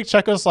 but I feel like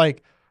Checo's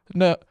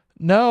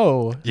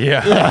no.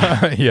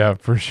 Yeah. Yeah,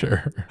 for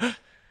sure.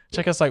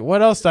 Checo's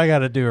what else do I got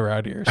to do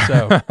around here?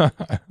 So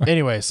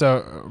anyway,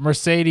 so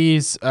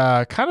Mercedes,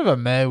 kind of a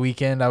meh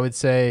weekend, I would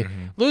say.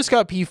 Mm-hmm. Lewis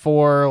got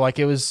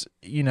P4.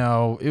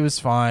 It was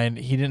fine.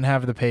 He didn't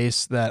have the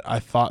pace that I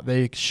thought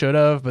they should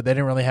have, but they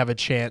didn't really have a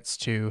chance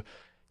to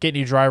get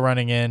any dry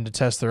running in to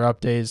test their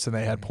updates, and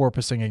they had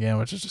porpoising again,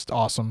 which is just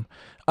awesome.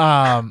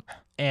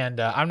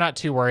 And I'm not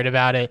too worried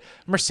about it.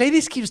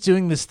 Mercedes keeps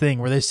doing this thing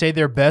where they say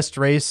their best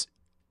race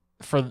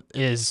for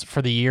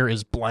the year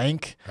is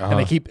blank, and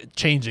they keep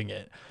changing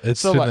it.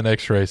 It's to the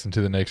next race and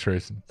to the next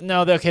race.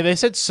 No, they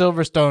said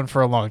Silverstone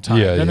for a long time.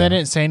 They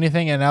didn't say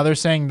anything, and now they're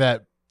saying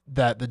that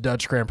the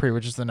Dutch Grand Prix,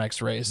 which is the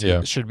next race,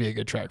 should be a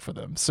good track for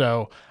them.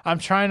 So I'm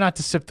trying not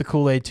to sip the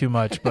Kool-Aid too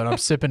much, but I'm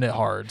sipping it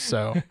hard.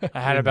 So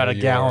I had about a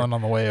gallon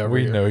on the way over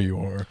here. We know you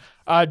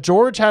are.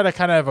 George had a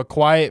kind of a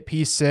quiet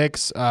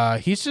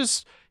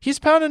P6. He's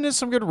pounding in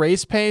some good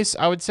race pace.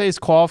 I would say his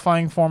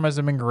qualifying form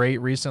hasn't been great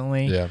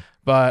recently. Yeah.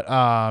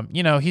 But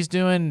he's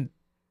doing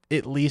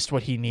at least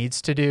what he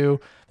needs to do.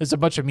 There's a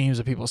bunch of memes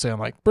of people saying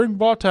bring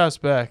Bottas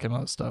back and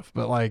all that stuff,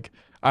 but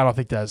I don't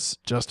think that's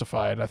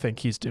justified. I think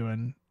he's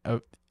doing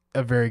a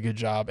very good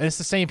job. And it's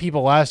the same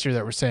people last year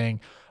that were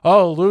saying,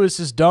 "Oh, Lewis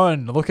is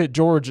done. Look at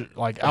George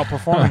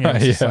outperforming him."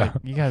 It's just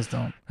you guys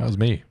don't. That was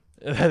me.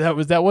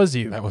 That was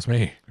you. That was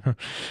me. All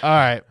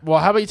right. Well,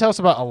 how about you tell us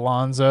about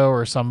Alonso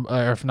or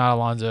if not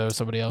Alonso,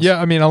 somebody else? Yeah,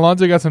 I mean,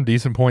 Alonso got some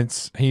decent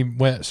points. He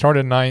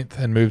started 9th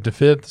and moved to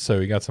 5th, so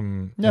he got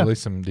at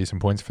least some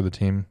decent points for the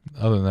team.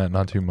 Other than that,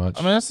 not too much.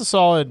 I mean, that's a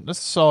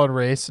solid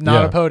race.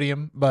 Not a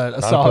podium, but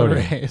a solid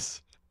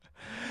race.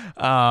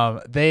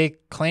 They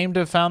claim to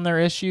have found their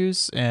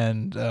issues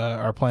and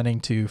are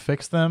planning to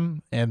fix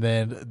them. And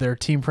then their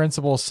team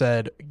principal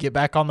said, "Get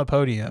back on the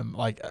podium."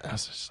 I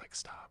was just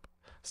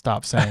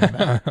stop saying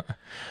that.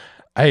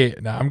 Hey,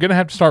 now I'm gonna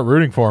have to start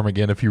rooting for him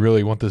again if you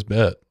really want this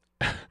bet.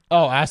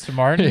 Oh, Aston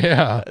Martin.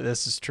 Yeah,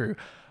 this is true.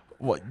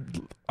 What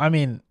I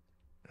mean,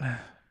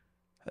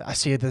 I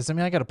see it.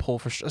 I got to pull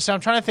for sure. So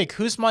I'm trying to think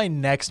who's my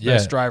next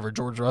best driver.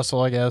 George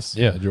Russell, I guess.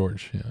 Yeah,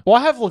 George. Yeah. Well,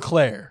 I have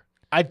Leclerc.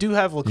 I do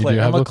have Leclerc.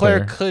 And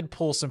Leclerc could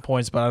pull some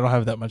points, but I don't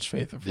have that much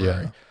faith in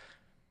Ferrari.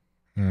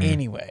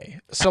 Anyway,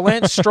 so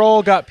Lance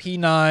Stroll got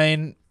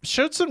P9,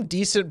 showed some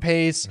decent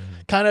pace,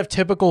 kind of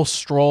typical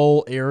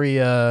Stroll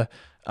area.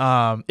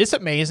 It's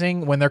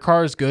amazing when their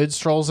car is good,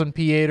 Stroll's in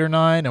P8 or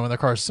 9, and when their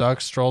car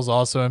sucks, Stroll's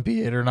also in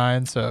P8 or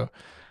 9. So,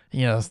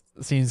 it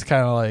seems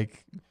kind of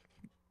like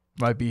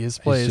might be his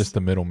place. He's just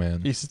the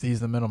middleman. He's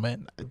the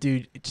middleman.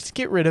 Dude, just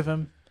get rid of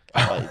him.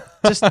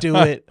 Just do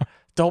it.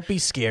 Don't be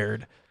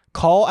scared.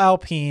 Call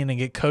Alpine and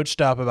get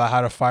coached up about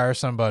how to fire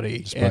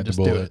somebody and just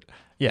do it.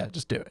 Yeah,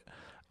 just do it.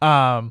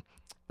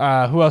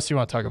 Who else do you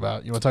want to talk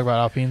about? You want to talk about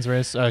Alpine's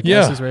race?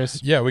 Gasly's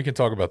race? Yeah, we can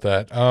talk about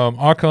that.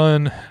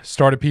 Ocon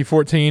started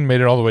P14,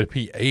 made it all the way to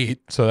P8,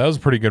 so that was a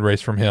pretty good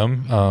race from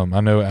him.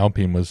 I know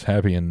Alpine was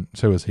happy, and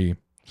so was he.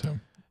 So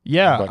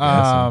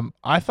yeah,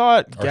 I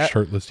thought our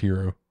shirtless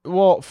hero.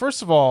 Well,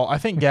 first of all, I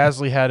think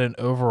Gasly had an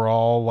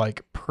overall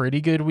pretty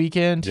good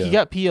weekend. Yeah. He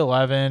got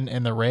P11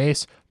 in the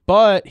race,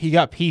 but he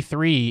got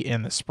P3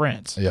 in the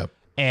sprints. Yep.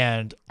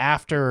 And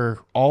after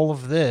all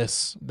of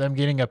this, them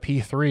getting a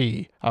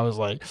P3, I was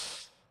like,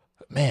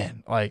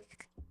 man,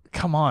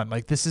 come on,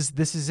 this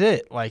is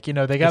it.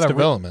 They got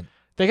development.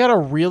 They got a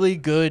really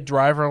good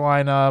driver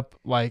lineup.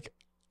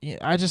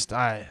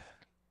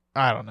 I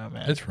don't know,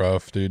 man. It's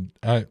rough, dude.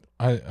 I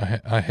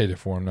hate it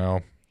for him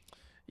now.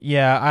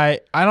 Yeah,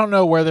 I don't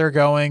know where they're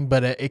going,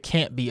 but it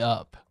can't be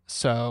up.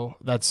 So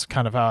that's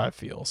kind of how I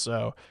feel.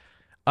 So,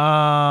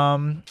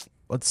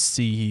 let's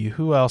see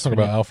who else. Talk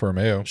about Alfa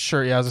Romeo.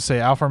 Sure, yeah, I was gonna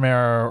say Alfa Romeo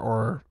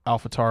or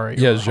AlphaTauri.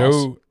 Yeah,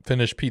 Zhou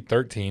finished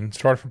P13,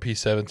 started from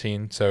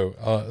P17.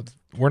 So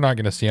we're not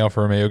gonna see Alfa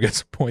Romeo get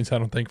some points, I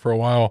don't think, for a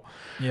while.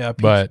 Yeah,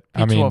 but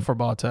P12 for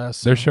Bottas.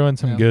 So, they're showing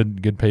some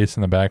good pace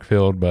in the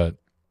backfield, but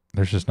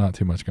there's just not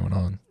too much going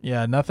on.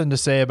 Yeah, nothing to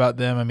say about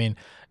them. I mean,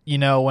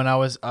 when I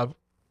was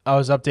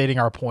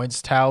updating our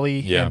points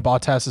tally, and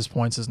Bottas's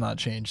points has not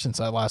changed since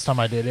last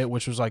time I did it,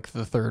 which was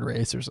the third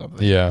race or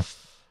something. Yeah.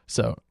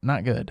 So,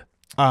 not good.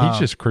 He's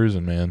just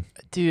cruising, man.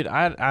 Dude,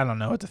 I don't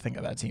know what to think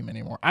of that team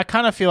anymore. I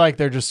kind of feel like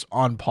they're just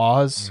on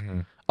pause.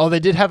 Mm-hmm. Oh, they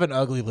did have an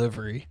ugly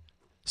livery.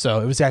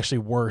 So, it was actually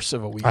worse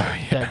of a weekend. Oh,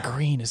 yeah. That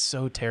green is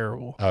so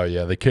terrible. Oh,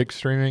 yeah. The kick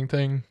streaming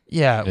thing?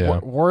 Yeah.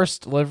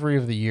 Worst livery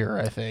of the year,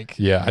 I think.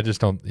 Yeah, I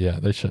just don't. Yeah,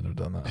 they shouldn't have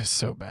done that. It's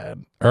so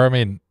bad. Or, I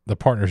mean, the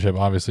partnership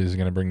obviously is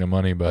going to bring the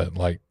money, but,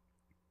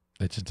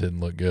 it just didn't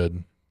look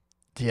good.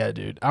 Yeah,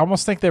 dude. I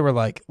almost think they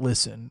were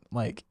listen,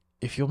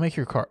 if you'll make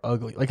your car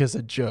ugly, as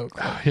a joke,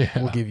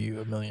 we'll give you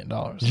 $1 million.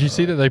 Did you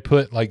see that they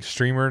put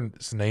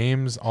streamers'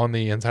 names on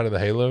the inside of the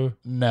Halo?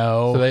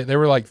 No. So they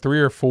were 3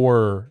 or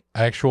 4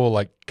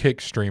 actual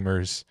kick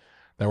streamers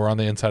that were on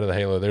the inside of the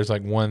Halo. There's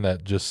one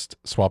that just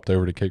swapped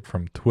over to kick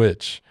from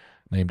Twitch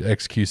named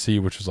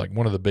XQC, which was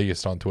one of the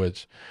biggest on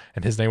Twitch,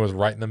 and his name was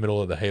right in the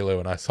middle of the Halo,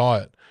 and I saw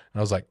it and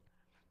I was like,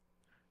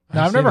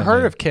 now I've never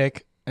heard of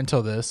Kick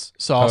until this,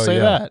 so I'll say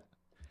that.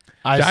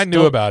 I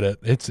knew about it.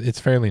 It's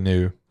fairly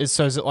new.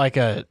 So is it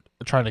a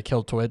trying to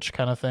kill Twitch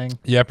kind of thing?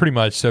 Yeah, pretty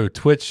much. So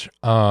Twitch,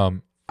 a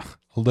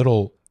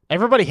little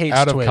everybody hates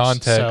out Twitch, of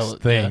context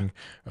thing,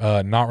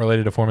 not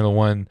related to Formula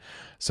One.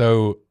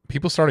 So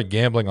people started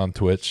gambling on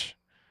Twitch,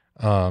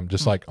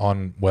 just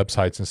on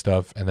websites and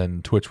stuff, and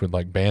then Twitch would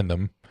ban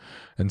them.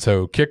 And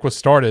so Kick was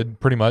started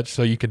pretty much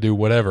so you could do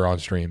whatever on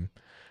stream.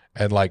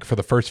 And for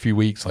the first few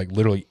weeks,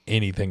 literally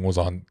anything was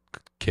on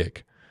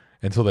Kick.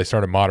 Until they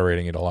started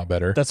moderating it a lot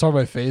better. That's why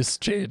my face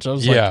changed. I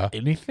was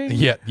anything?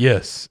 Yeah,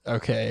 yes.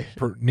 Okay.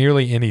 For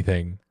nearly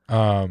anything.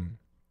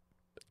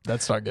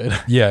 That's not good.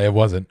 Yeah, it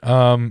wasn't.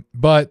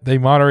 But they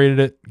moderated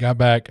it, got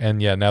back, and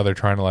now they're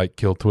trying to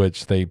kill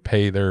Twitch. They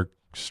pay their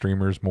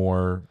streamers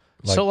more,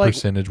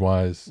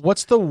 percentage-wise.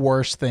 What's the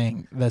worst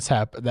thing that's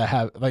happened?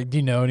 Do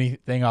you know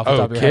anything off the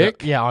top of your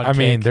Kick? head? Yeah, on I Kick.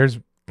 mean, there's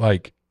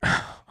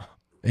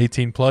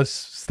 18+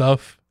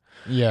 stuff.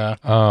 Yeah.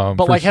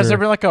 But has there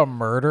been a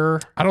murder?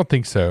 I don't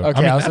think so. Okay,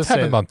 I mean, that's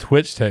happened on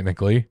Twitch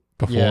technically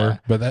before,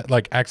 but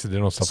that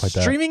accidental stuff like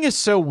that. Streaming is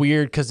so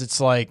weird because it's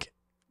let's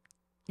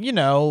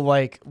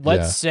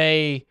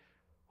say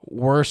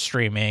we're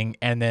streaming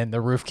and then the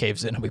roof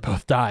caves in and we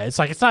both die. It's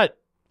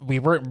we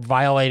weren't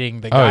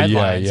violating the guidelines.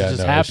 Yeah, it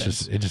just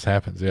happens. It just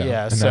happens. Yeah.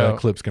 Yeah. And now that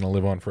clip's gonna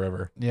live on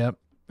forever. Yep.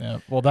 Yeah.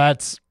 Well,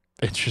 that's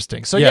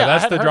interesting. So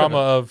that's the drama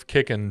of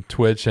Kick and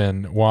Twitch,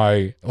 and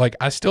why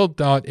I still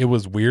thought it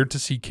was weird to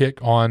see Kick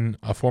on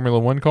a Formula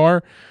One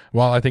car.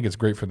 While I think it's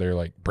great for their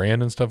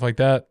brand and stuff like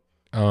that,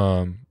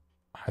 I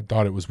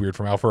thought it was weird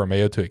from Alfa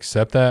Romeo to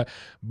accept that.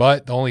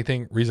 But the only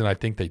reason I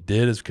think they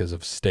did is because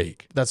of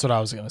Stake. That's what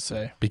I was gonna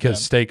say.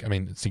 Because Stake, I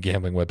mean, it's a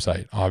gambling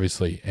website,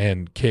 obviously,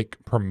 and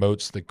Kick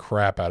promotes the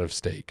crap out of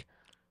Stake.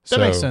 That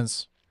makes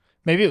sense.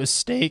 Maybe it was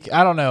Stake.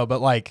 I don't know, but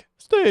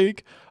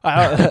Steak.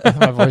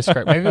 My voice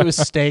cracked. Maybe it was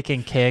Steak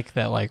and Kick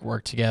that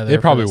worked together. It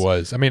probably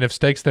was. I mean, if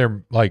Steak's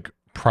their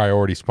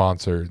priority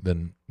sponsor,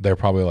 then they're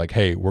probably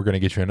hey, we're gonna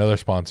get you another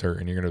sponsor,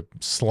 and you're gonna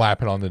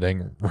slap it on the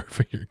dang roof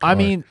of your car. I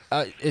mean,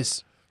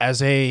 as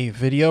a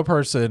video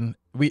person,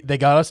 they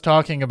got us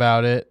talking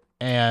about it,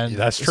 and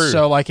that's true.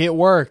 So it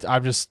worked.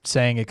 I'm just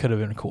saying it could have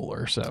been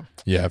cooler. So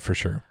yeah, for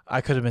sure.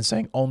 I could have been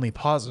saying only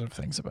positive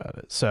things about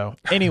it. So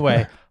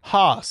anyway,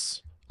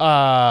 Haas.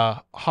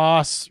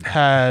 Haas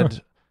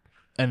had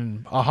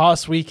a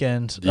Haas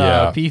weekend.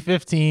 Yeah.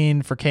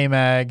 P15 for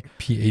K-Mag.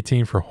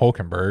 P18 for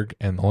Hulkenberg,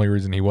 and the only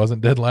reason he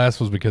wasn't dead last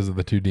was because of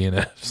the 2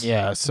 DNFs.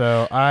 Yeah,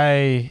 so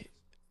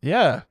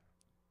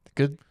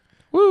good.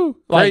 Woo!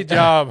 Great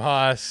job,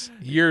 Haas.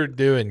 You're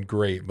doing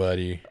great,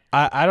 buddy.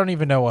 I don't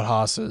even know what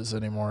Haas is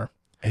anymore.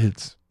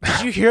 It's.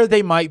 Did you hear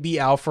they might be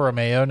Alfa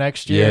Romeo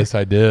next year? Yes,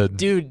 I did.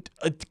 Dude,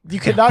 you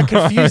cannot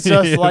confuse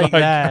us like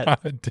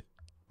that. God.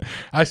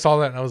 I saw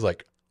that and I was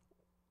like,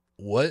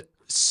 what?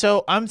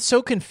 So I'm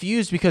so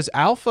confused because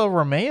Alfa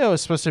Romeo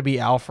is supposed to be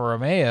Alfa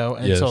Romeo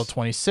until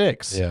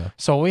 26. Yeah.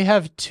 So we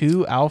have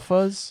 2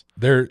 Alphas.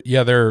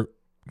 Their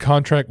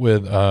contract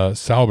with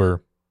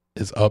Sauber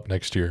is up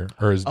next year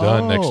or is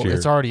done next year.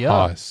 It's already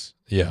up. Haas.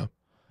 Yeah.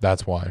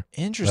 That's why.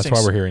 Interesting.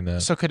 That's why we're hearing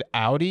that. So could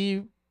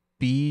Audi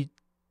be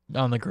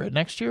on the grid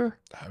next year?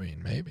 I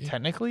mean, maybe.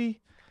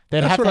 Technically.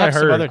 They'd That's have what to have I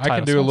heard. some other I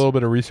can do a titles. little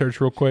bit of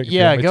research real quick. if you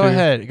Yeah, want me go to.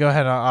 ahead. Go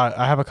ahead.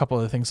 I have a couple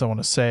of things I want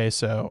to say.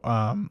 So,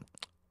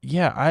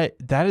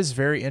 that is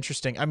very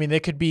interesting. I mean, they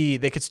could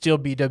still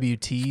be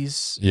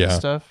WTs and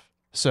stuff.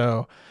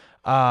 So,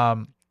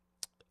 I'm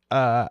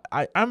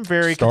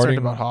very concerned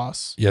about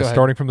Haas. Yeah,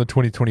 starting from the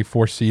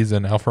 2024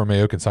 season, Alfa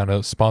Romeo can sign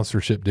a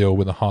sponsorship deal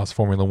with a Haas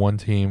Formula One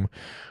team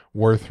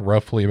worth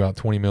roughly about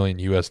 $20 million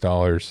US.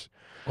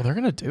 Well, they're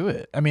gonna do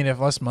it. I mean, if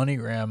less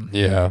MoneyGram.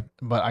 Yeah,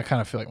 but I kind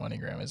of feel like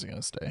MoneyGram isn't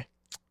gonna stay.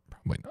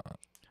 probably not.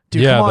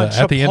 Dude, come on,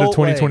 at the end of Chipotle.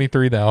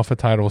 2023, the Alpha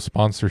title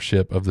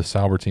sponsorship of the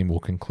Sauber team will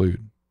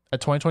conclude.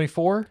 At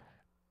 2024.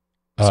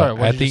 Sorry,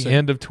 what at did you the say?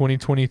 end of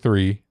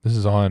 2023, this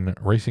is on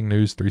Racing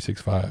News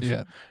 365. Yeah.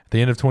 At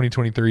the end of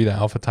 2023, the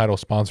Alpha title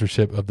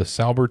sponsorship of the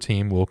Sauber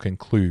team will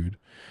conclude,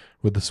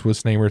 with the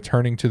Swiss name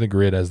returning to the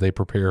grid as they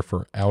prepare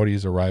for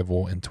Audi's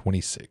arrival in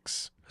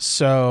 26.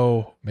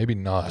 So Maybe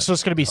not. it's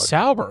going to be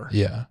Sauber.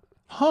 Yeah.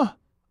 Huh.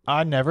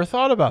 I never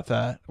thought about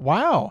that.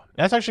 Wow.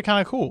 That's actually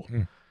kind of cool.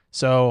 Mm.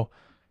 So,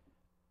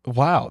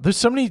 wow. There's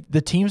so many, the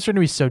teams are going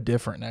to be so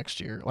different next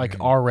year, like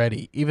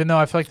already. Even though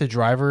I feel like the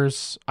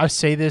drivers, I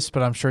say this,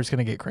 but I'm sure it's going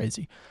to get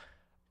crazy.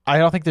 I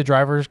don't think the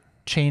drivers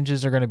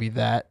changes are going to be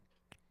that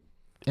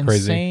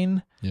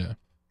insane. Yeah.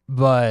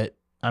 But,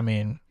 I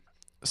mean,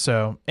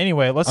 so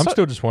anyway, I'm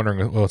still just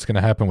wondering what's going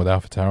to happen with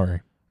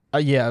AlphaTauri.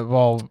 Yeah,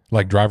 well,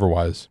 Like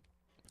driver-wise.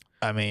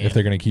 I mean, If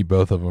they're going to keep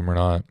both of them or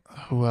not.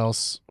 who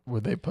else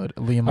would they put?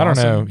 Liam I don't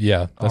know. Lawson?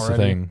 Yeah, that's already?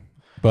 the thing.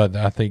 But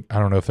I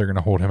don't know if they're going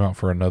to hold him out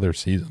for another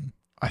season.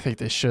 I think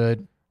they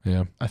should.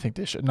 Yeah. I think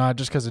they should. Not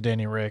just because of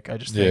Danny Rick. I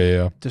just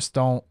think just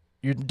don't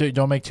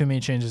make too many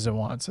changes at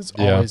once. It's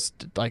always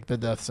like the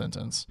death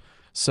sentence.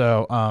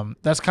 So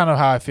that's kind of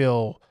how I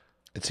feel.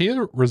 Is he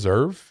a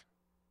reserve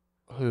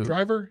Who?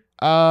 driver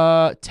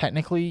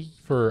Technically,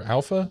 for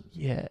Alpha?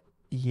 yeah,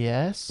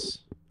 yes.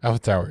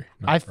 AlphaTauri.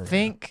 I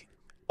think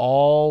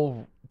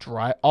all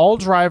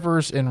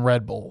drivers in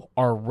Red Bull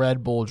are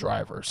Red Bull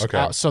drivers.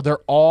 Okay. So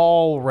they're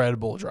all Red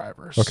Bull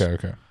drivers. Okay.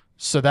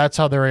 So that's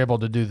how they're able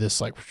to do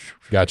this. Like,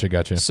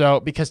 Gotcha. so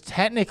because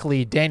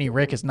technically Danny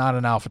Rick is not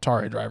an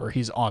AlphaTauri driver,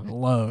 he's on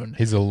loan.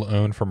 He's a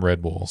loan from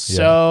Red Bull.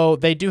 So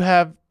they do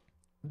have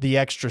the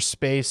extra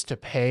space to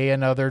pay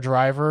another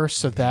driver,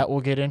 so that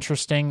will get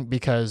interesting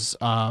because,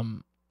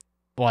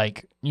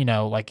 like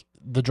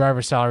the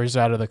driver salaries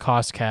out of the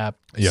cost cap,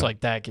 it's like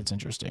that gets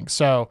interesting.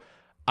 So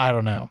I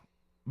don't know,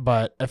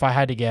 but if I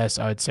had to guess,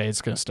 I would say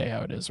it's going to stay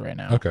how it is right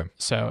now. Okay.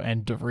 So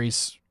and De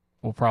Vries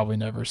will probably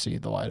never see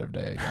the light of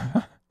day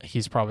again.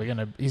 he's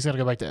gonna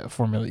go back to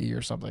Formula E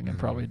or something and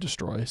probably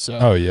destroy. So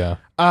Oh yeah.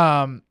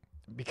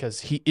 because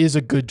he is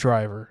a good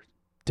driver.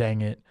 Dang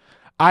it.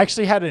 I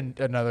actually had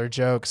another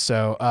joke.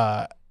 So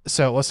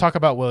let's talk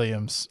about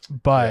Williams,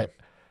 but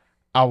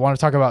I want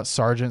to talk about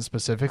Sargent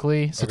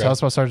specifically. So tell us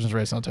about Sargent's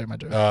race and I'll tell you my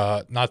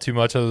joke. Not too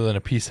much other than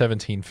a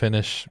P17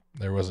 finish.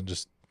 There wasn't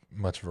just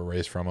much of a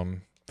race from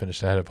him.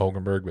 Finished ahead of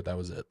Hulkenberg, but that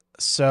was it.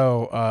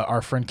 So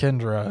our friend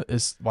Kendra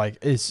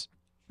is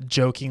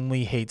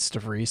jokingly hates De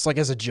Vries, like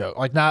as a joke,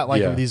 like not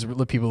like these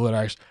people that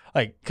are actually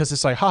like, because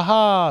it's like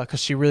haha, because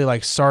she really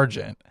likes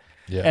Sargent.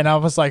 Yeah. And I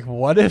was like,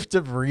 what if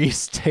De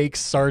Vries takes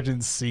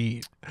Sargent's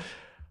seat?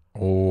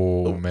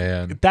 Oh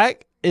man.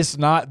 That is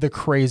not the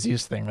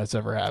craziest thing that's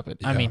ever happened.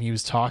 Yeah. I mean, he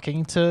was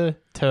talking to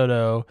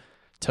Toto.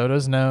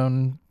 Toto's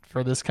known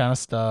for this kind of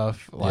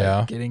stuff,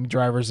 like getting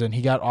drivers in.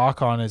 He got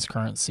Ocon his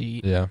current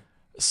seat. Yeah.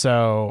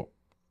 So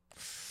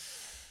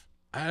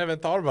I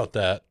haven't thought about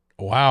that.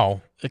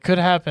 Wow. it could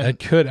happen. It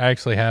could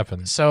actually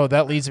happen. So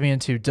that leads me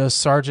into, does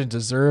Sargent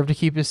deserve to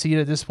keep his seat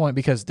at this point?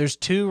 Because there's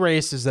 2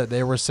 races that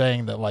they were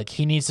saying that like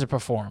he needs to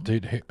perform.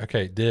 Dude,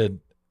 okay,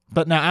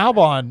 But now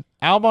Albon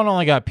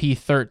only got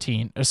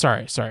P13.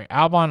 Sorry.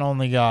 Albon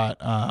only got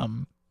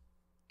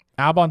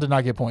Albon did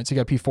not get points. He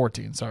got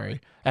P14,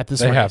 sorry. At this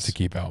they race. have to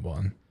keep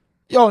Albon.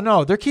 Oh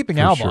no, they're keeping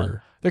For Albon.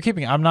 sure. They're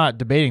keeping I'm not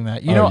debating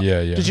that. You know,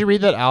 yeah. Did you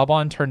read that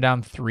Albon turned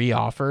down 3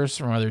 offers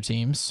from other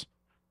teams?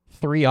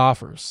 3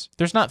 offers.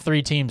 There's not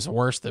 3 teams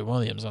worse than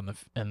Williams on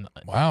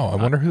Wow, I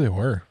wonder who they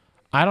were.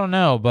 I don't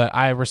know, but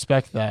I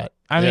respect that.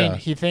 I mean,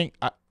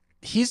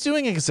 he's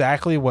doing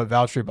exactly what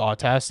Valtteri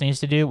Bottas needs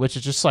to do, which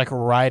is just like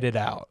ride it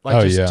out.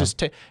 Like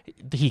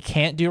he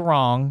can't do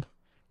wrong.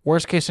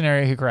 Worst case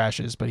scenario, he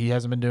crashes, but he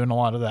hasn't been doing a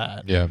lot of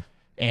that. Yeah.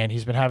 And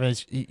he's been having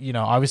his,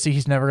 obviously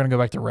he's never going to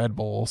go back to Red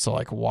Bull. So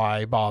like,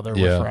 why bother?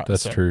 Yeah,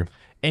 that's true.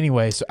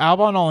 Anyway, so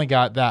Albon only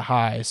got that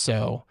high.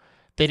 So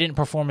they didn't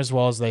perform as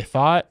well as they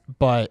thought,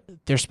 but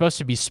they're supposed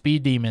to be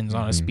speed demons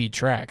on a speed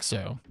track.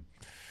 So,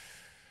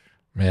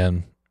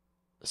 man,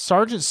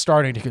 Sargent's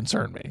starting to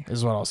concern me,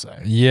 is what I'll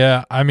say.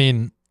 Yeah, I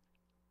mean,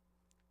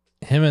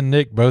 him and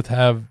Nick both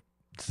had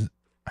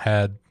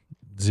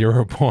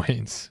 0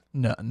 points.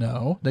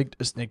 No. Nick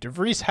de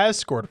Vries has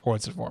scored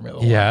points in Formula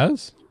 1. He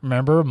has?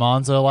 Remember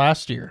Monza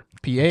last year,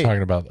 P8. I'm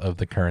talking about of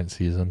the current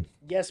season.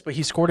 Yes, but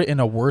he scored it in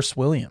a worse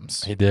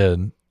Williams. He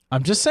did.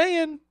 I'm just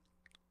saying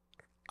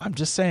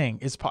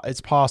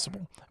it's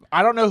possible.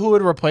 I don't know who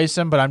would replace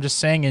him, but I'm just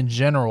saying in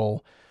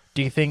general,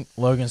 do you think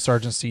Logan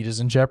Sargent's seat is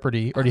in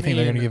jeopardy, or do you think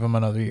they're going to give him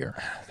another year?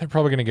 They're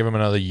probably going to give him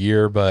another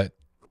year, but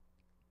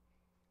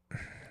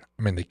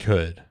I mean, they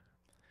could.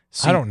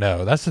 See, I don't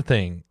know. That's the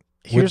thing.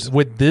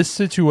 With this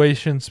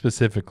situation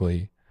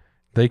specifically,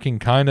 they can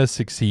kind of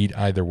succeed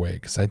either way.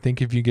 Because I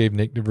think if you gave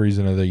Nick de Vries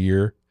another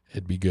year,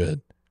 it'd be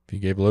good. If you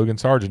gave Logan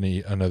Sargent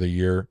another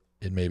year,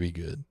 it may be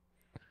good.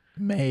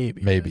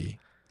 Maybe.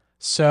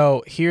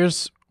 So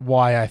here's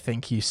why I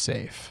think he's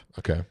safe.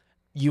 Okay.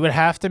 You would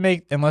have to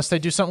make, unless they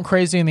do something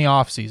crazy in the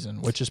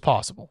offseason, which is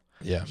possible.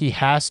 Yeah. He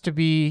has to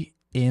be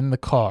in the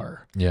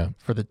car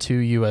for the 2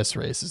 U.S.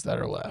 races that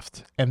are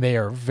left. And they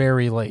are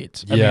very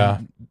late. I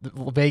mean,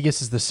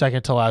 Vegas is the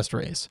second to last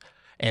race.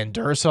 And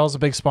Duracell's a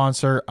big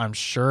sponsor. I'm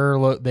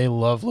sure they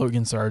love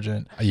Logan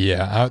Sargent.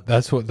 Yeah,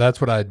 that's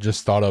what I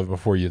just thought of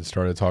before you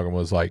started talking,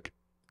 was like,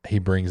 he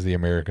brings the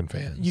American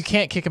fans. You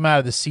can't kick him out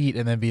of the seat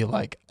and then be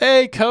like,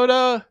 hey,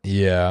 Coda.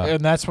 Yeah.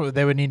 And that's what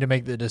they would need to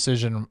make the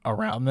decision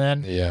around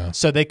then. Yeah.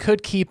 So they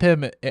could keep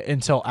him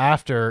until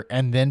after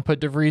and then put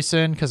De Vries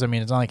in, because, I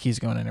mean, it's not like he's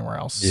going anywhere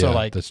else. Yeah, so,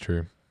 like, that's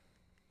true.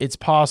 It's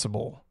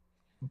possible,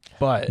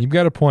 but you've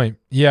got a point.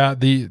 Yeah,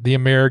 the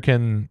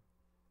American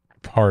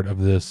part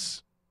of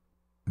this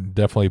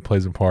definitely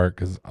plays a part,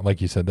 because, like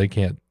you said, they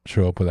can't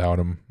show up without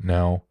him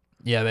now.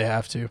 Yeah, they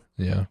have to.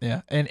 Yeah.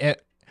 Yeah. And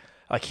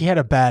like, he had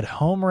a bad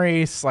home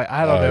race. Like,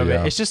 I don't know,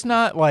 man. It's just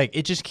not like,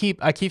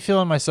 I keep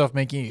feeling myself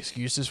making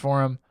excuses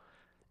for him.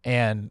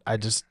 And I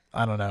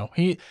don't know.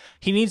 He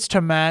needs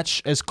to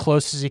match as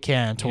close as he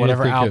can to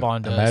whatever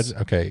Albon does.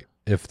 Okay,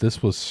 if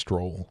this was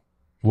Stroll,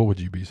 what would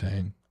you be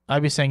saying?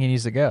 I'd be saying he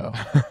needs to go.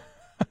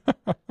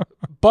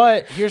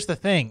 But here's the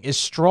thing, is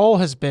Stroll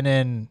has been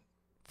in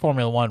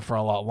Formula 1 for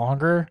a lot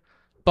longer.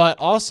 But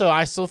also,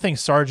 I still think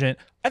Sargent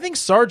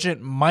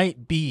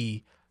might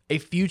be a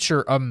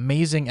future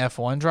amazing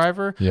F1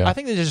 driver. Yeah. I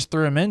think they just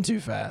threw him in too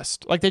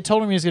fast. Like, they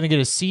told him he was going to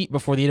get a seat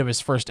before the end of his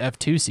first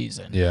F2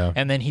 season. Yeah.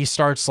 And then he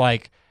starts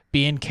like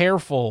being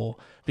careful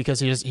because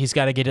he's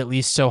got to get at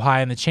least so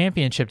high in the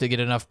championship to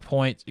get enough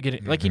points.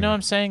 Like, you know what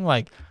I'm saying?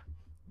 Like,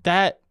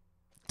 that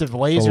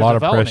delays a lot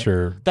of development.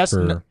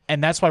 Pressure.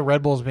 And that's why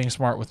Red Bull's being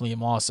smart with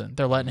Liam Lawson.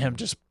 They're letting him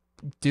just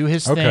do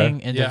his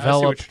thing and develop. I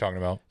see what you're talking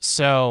about.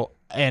 So,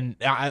 and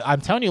I'm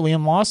telling you,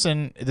 Liam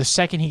Lawson, the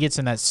second he gets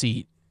in that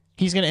seat,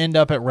 he's going to end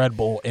up at Red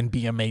Bull and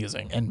be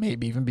amazing and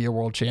maybe even be a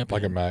world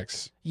champion. Like a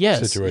Max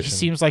situation. He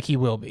seems like he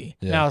will be.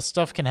 Yeah. Now,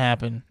 stuff can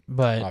happen,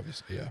 but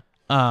obviously,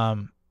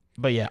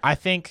 but yeah, I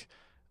think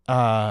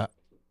the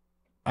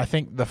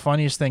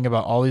funniest thing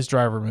about all these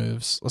driver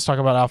moves, let's talk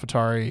about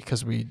AlphaTauri,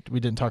 because we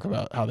didn't talk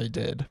about how they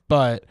did.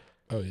 But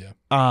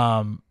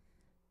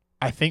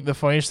I think the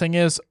funniest thing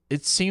is,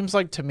 it seems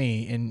like to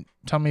me, and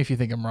tell me if you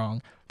think I'm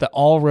wrong, that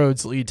all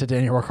roads lead to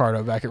Daniel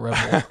Ricciardo back at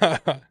Red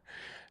Bull.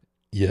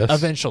 Yes.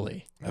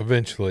 Eventually.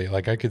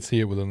 Like, I could see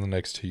it within the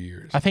next 2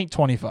 years. I think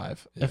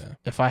 25. Yeah.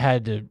 If I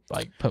had to,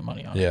 like, put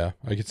money on it. Yeah,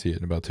 I could see it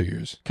in about 2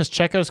 years. Because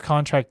Checo's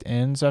contract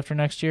ends after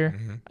next year.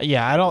 Mm-hmm.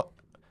 Yeah, I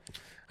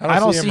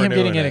don't see him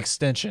getting an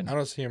extension. I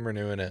don't see him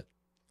renewing it.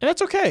 And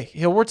that's okay.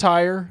 He'll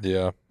retire.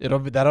 Yeah.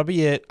 That'll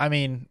be it. I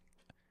mean,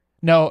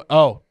 no.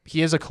 Oh, he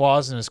has a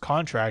clause in his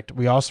contract,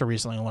 we also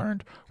recently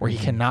learned, where he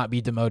cannot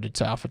be demoted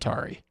to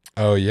AlphaTauri.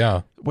 Oh,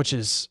 yeah. Which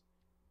is,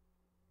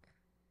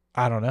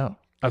 I don't know.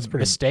 That's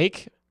pretty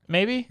mistake,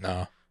 maybe?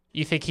 No.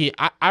 You think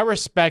I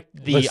respect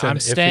the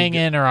I'm staying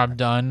in or I'm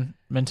done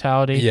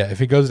mentality. Yeah, if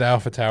he goes to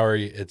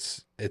AlphaTauri,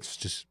 it's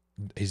just,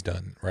 he's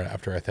done right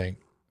after, I think.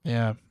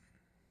 Yeah.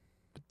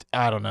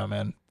 I don't know,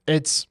 man.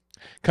 It's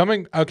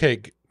coming.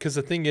 Okay. Because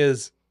the thing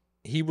is,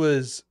 he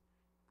was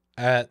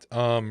at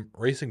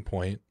Racing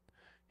Point.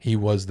 He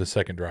was the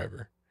second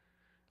driver.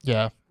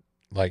 Yeah.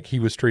 Like, he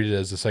was treated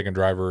as the second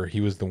driver. He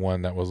was the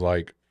one that was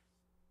like,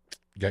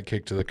 got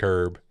kicked to the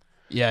curb.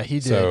 Yeah, he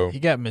did. So, he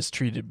got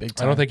mistreated big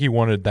time. I don't think he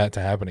wanted that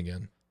to happen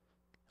again.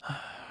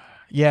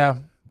 Yeah.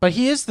 But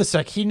he is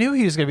he knew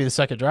he was going to be the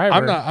second driver.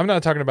 I'm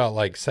not talking about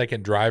like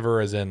second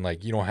driver as in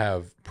like you don't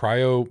have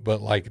prio,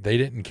 but like they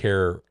didn't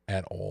care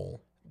at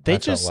all.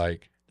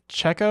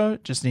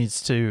 Checo just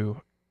needs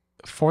to,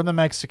 for the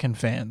Mexican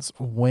fans,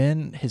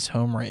 win his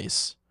home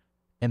race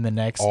in the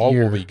next year. All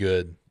will be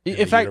good.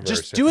 In fact,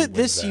 just do it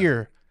this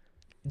year.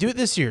 Do it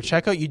this year.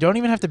 Checo, you don't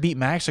even have to beat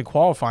Max in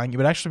qualifying. It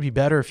would actually be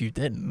better if you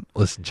didn't.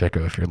 Listen,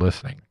 Checo, if you're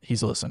listening.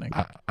 He's listening.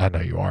 I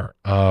know you are.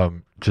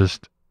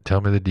 Just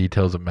tell me the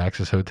details of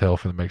Max's hotel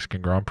for the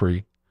Mexican Grand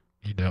Prix.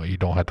 You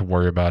don't have to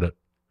worry about it.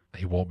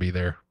 He won't be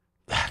there.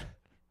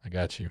 I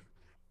got you.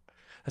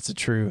 That's a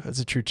true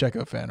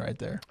Checo fan right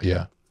there.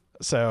 Yeah.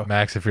 So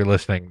Max, if you're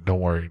listening,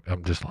 don't worry.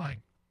 I'm just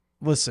lying.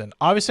 Listen,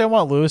 obviously I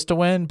want Lewis to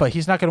win, but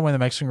he's not going to win the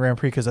Mexican Grand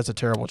Prix because that's a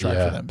terrible track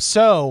for them.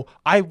 So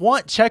I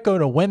want Checo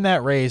to win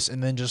that race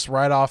and then just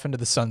ride off into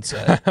the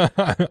sunset,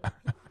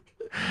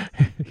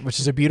 which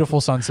is a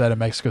beautiful sunset in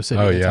Mexico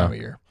City at the time of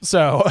year.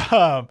 So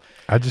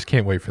I just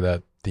can't wait for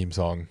that theme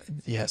song.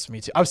 Yes, me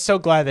too. I'm so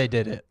glad they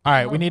did it. All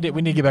right, we need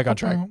to get back on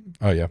track.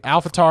 Oh yeah,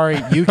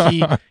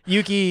 AlphaTauri,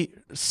 Yuki,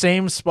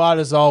 same spot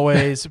as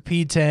always.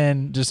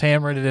 P10, just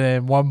hammering it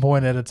in 1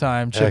 point at a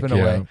time, chipping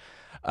away.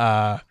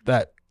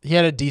 That he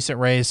had a decent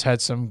race,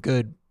 had some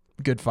good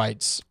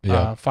fights.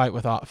 Fought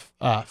with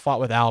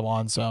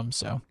Albon some.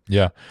 So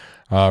yeah,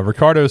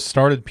 Ricardo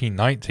started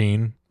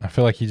P19. I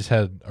feel like he just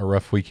had a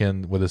rough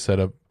weekend with his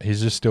setup.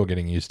 He's just still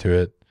getting used to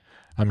it.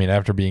 I mean,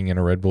 after being in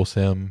a Red Bull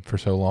sim for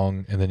so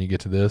long, and then you get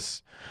to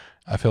this,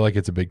 I feel like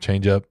it's a big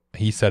change up.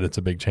 He said it's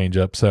a big change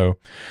up. So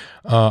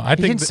I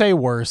think you can say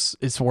worse.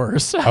 It's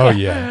worse. Oh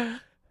yeah.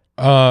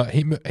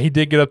 He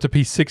did get up to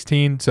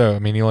P16. So I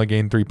mean, he only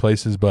gained 3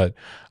 places, but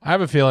I have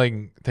a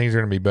feeling things are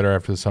going to be better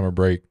after the summer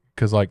break.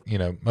 Because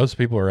most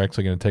people are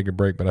actually going to take a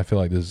break, but I feel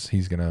like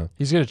he's gonna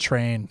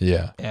train.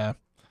 Yeah.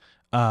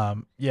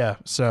 Yeah.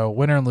 So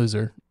winner and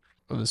loser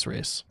of this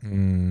race. It's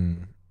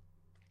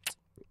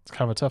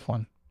kind of a tough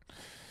one.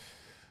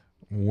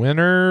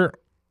 Winner,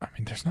 I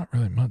mean, there's not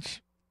really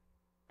much.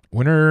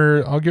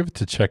 Winner, I'll give it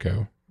to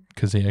Checo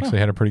because he actually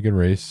had a pretty good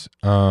race.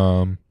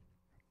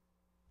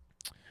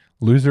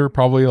 Loser,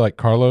 probably like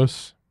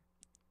Carlos.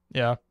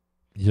 Yeah.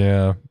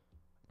 Yeah.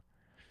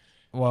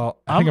 Well,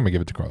 I think I'm gonna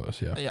give it to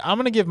Carlos. Yeah. I'm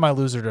gonna give my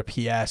loser to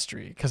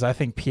Piastri because I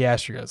think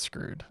Piastri got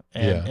screwed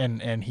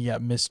and he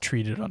got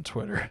mistreated on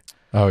Twitter.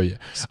 Oh yeah,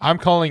 I'm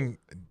calling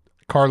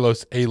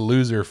Carlos a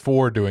loser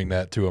for doing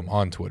that to him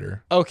on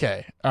Twitter.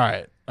 Okay. All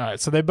right.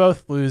 So they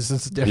both lose.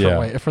 It's a different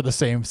way for the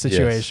same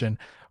situation.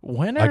 Yes.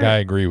 Winner. Like I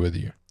agree with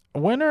you.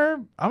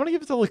 Winner. I'm gonna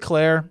give it to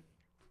Leclerc.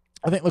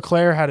 I think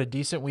Leclerc had a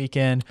decent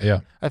weekend. Yeah.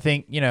 I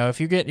think, if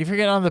you're getting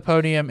on the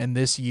podium in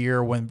this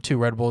year when 2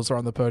 Red Bulls are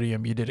on the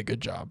podium, you did a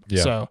good job.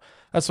 Yeah. So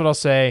that's what I'll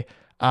say.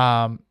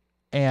 And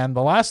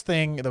the last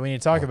thing that we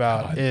need to talk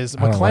about is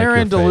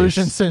McLaren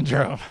delusion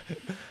syndrome.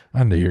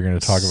 I knew you were going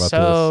to talk about this.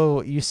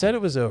 So you said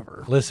it was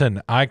over.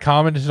 Listen, I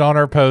commented on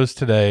our post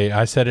today.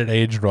 I said it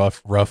aged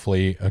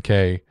roughly.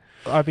 Okay.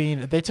 I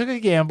mean, they took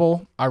a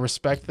gamble. I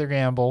respect their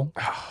gamble.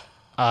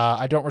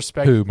 I don't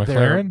respect who,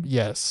 McLaren?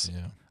 Yes.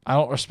 Yeah. I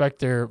don't respect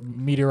their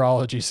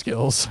meteorology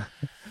skills.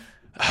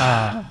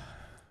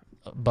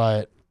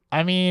 But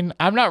I mean,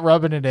 I'm not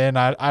rubbing it in.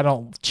 I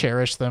don't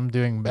cherish them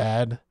doing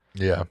bad.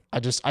 Yeah.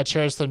 I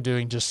cherish them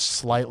doing just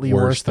slightly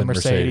worse than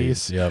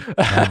Mercedes. Yep.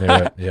 I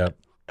knew it. Yep.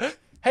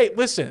 Hey,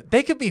 listen,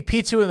 they could be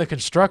P2 in the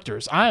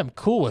constructors. I am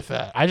cool with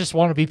that. I just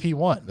want to be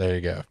P1. There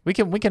you go. We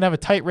can have a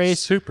tight race.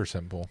 Super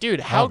simple.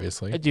 Dude,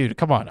 obviously. Dude,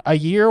 come on. A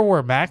year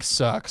where Max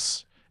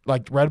sucks,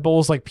 like Red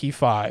Bull's like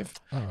P5.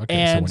 Oh,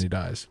 okay. So when he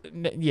dies.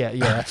 Yeah.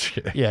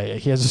 Yeah,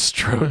 he has a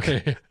stroke.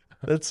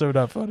 That's so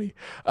not funny.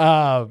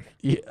 I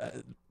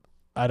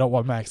don't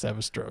want Max to have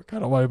a stroke. I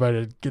don't want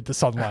anybody to get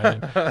this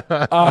online.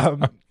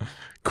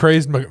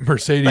 Crazed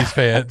Mercedes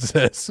fan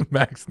says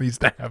Max needs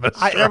to have a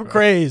stroke. I am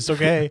crazed,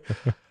 okay?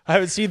 I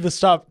haven't seen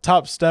the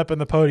top step in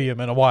the podium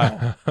in a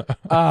while.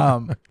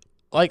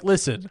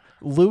 Listen,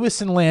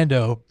 Lewis and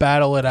Lando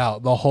battle it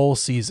out the whole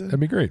season. That'd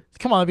be great.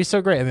 Come on, that'd be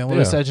so great. And then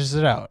Lewis edges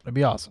it out. That'd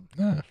be awesome.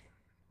 Yeah.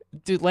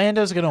 Dude,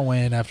 Lando's going to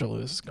win after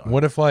Lewis is gone.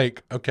 What if,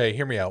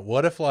 hear me out.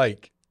 What if,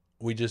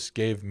 we just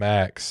gave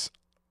Max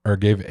or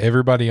gave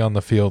everybody on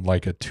the field, a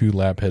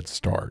 2-lap head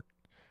start?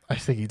 I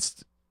think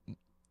he's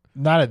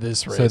not at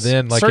this race. So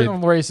then,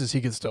 certain races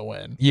he could still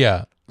win.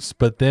 Yeah.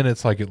 But then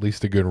it's at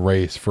least a good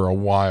race for a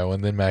while,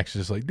 and then Max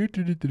is just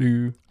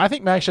do. I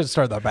think Max should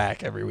start the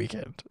back every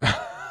weekend.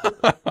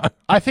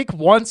 I think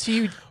once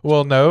he...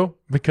 Well, no,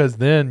 because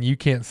then you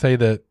can't say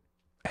that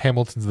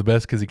Hamilton's the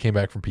best because he came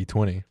back from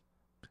P20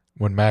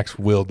 when Max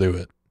will do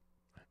it.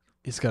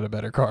 He's got a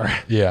better car.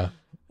 Yeah.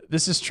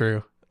 This is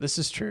true.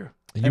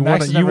 You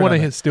want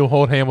to still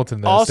hold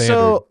Hamilton that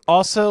standard.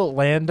 Also,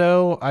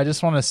 Lando, I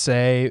just want to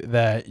say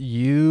that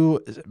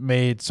you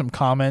made some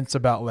comments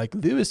about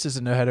Lewis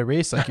doesn't know how to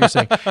race, like you're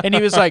saying, and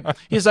he's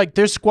like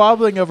they're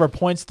squabbling over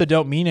points that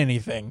don't mean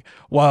anything.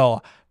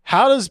 Well,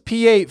 how does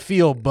P8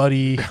 feel,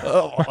 buddy?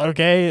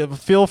 Okay,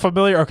 feel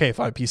familiar? Okay,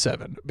 fine,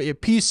 P7.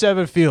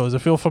 P7 feel, does it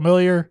feel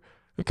familiar?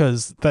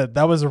 Because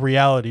that was a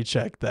reality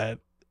check that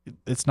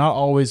it's not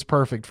always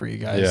perfect for you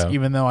guys,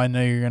 even though I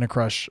know you're going to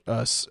crush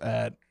us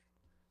at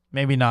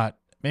maybe not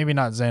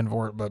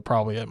Zandvoort, but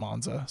probably at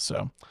Monza.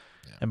 So,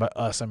 and by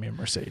us, I mean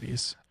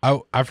Mercedes.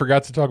 I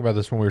forgot to talk about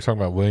this when we were talking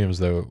about Williams,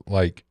 though.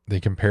 The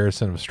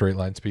comparison of straight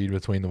line speed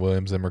between the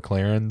Williams and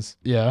McLarens.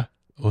 Yeah.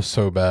 Was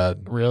so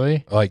bad.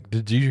 Really?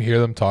 Did you hear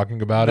them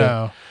talking about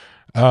it?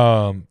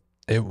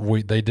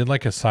 They did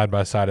like a side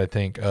by side, I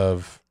think,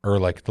 or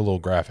like the little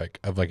graphic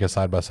of like a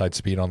side by side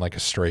speed on like a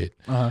straight,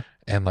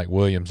 and like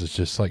Williams is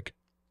just like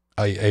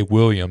a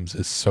Williams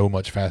is so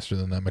much faster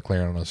than that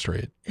McLaren on a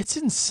straight. It's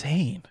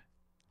insane.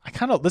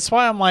 That's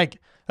why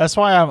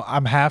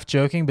I'm half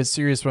joking but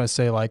serious when I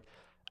say like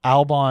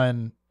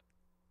Albon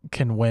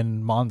can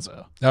win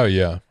Monza. Oh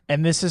yeah.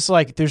 And this is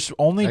like there's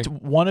only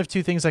one of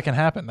two things that can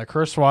happen. The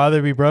curse will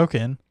either be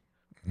broken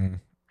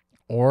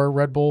or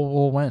Red Bull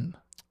will win.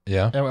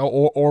 Yeah.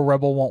 Or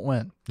Red Bull won't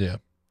win. Yeah.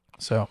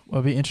 So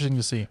it'll be interesting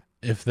to see.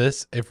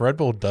 If Red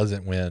Bull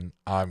doesn't win,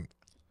 I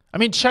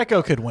mean,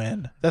 Checo could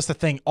win. That's the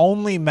thing.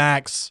 Only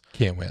Max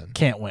can't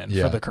win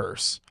for the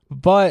curse.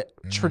 But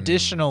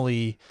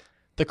traditionally,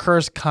 the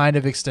curse kind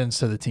of extends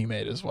to the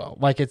teammate as well.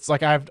 Like it's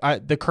like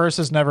the curse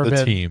has never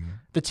been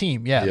the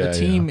team. Yeah, the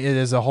team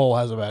as a whole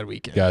has a bad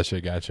weekend.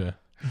 Gotcha.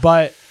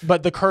 But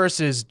the curse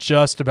is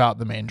just about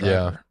the main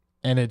driver,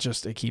 and it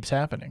keeps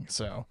happening.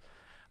 So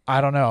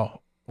I don't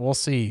know. We'll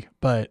see,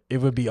 but it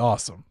would be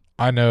awesome.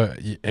 I know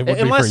it would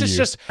unless be it's for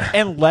just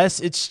unless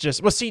it's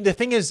just well. See, the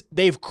thing is,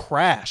 they've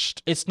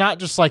crashed. It's not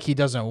just like he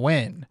doesn't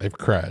win. They've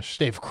crashed.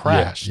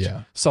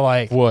 Yeah. So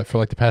like what for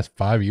like the past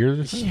 5 years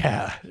or something?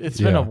 Yeah, it's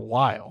been a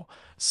while.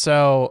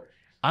 So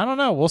I don't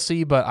know. We'll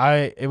see,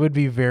 but it would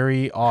be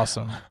very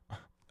awesome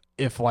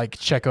if like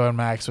Checo and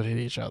Max would hit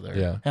each other.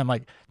 Yeah. And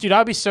like, dude,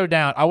 I'd be so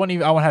down. I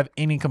wouldn't have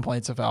any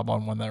complaints if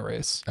Albon won that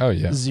race. Oh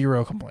yeah.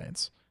 0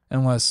 complaints.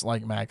 Unless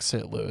like Max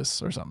hit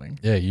Lewis or something.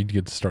 Yeah, you'd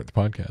get to start the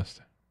podcast.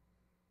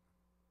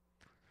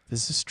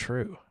 This is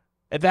true.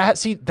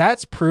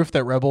 That's proof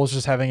that Red Bull is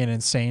just having an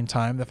insane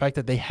time. The fact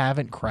that they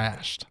haven't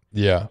crashed.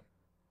 Yeah.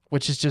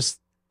 Which is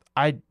just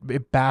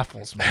it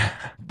baffles me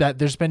that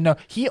there's been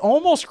he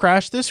almost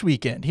crashed this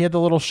weekend. He had the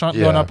little shunt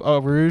going up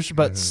Rouge,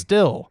 but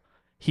still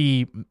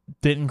he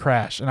didn't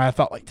crash. And I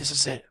thought like, this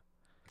is it.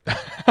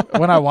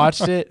 When I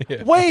watched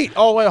it, wait,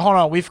 hold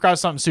on. We forgot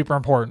something super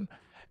important.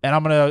 And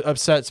I'm going to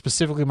upset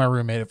specifically my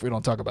roommate if we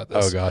don't talk about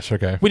this. Oh, gosh.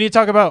 Okay. We need to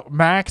talk about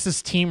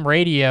Max's team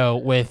radio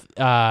with... his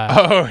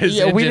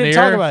engineer? We didn't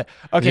talk about it.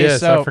 Okay,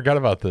 yes, I forgot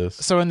about this.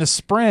 So in the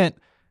sprint,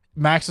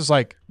 Max is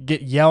like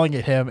yelling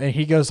at him, and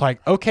he goes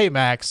like, okay,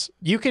 Max,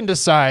 you can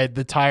decide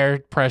the tire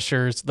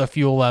pressures, the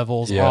fuel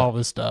levels, all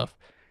this stuff.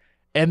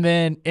 And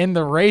then in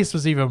the race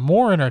was even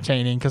more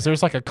entertaining because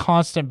there's like a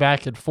constant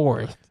back and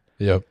forth.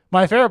 Yep.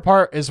 My favorite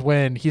part is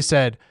when he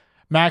said...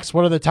 Max,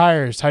 what are the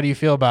tires? How do you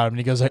feel about them? And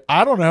he goes like,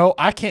 I don't know.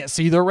 I can't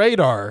see the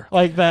radar.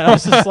 Like that. I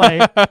was just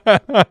like,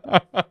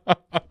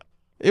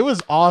 it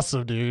was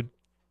awesome, dude.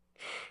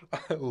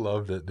 I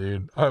loved it,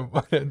 dude. I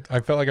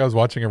felt like I was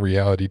watching a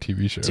reality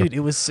TV show. Dude,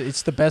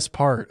 it's the best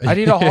part. I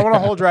want a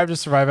whole Drive to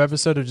Survive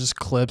episode of just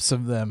clips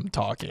of them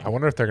talking. I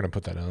wonder if they're going to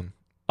put that on.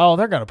 Oh,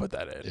 they're going to put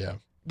that in. Yeah.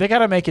 They got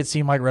to make it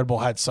seem like Red Bull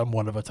had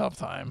somewhat of a tough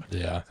time.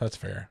 Yeah, that's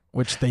fair.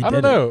 Which they I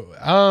don't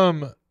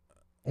know.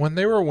 When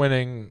they were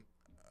winning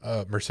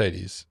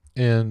Mercedes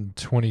in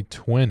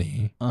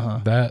 2020,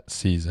 that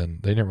season,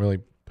 they didn't really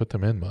put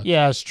them in much.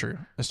 Yeah, it's true.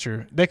 It's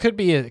true. It could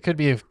be a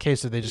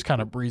case that they just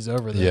kind of breeze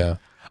over them. Yeah.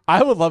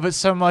 I would love it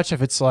so much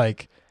if it's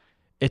like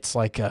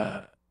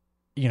they're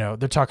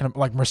talking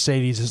like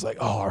Mercedes is like,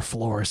 oh, our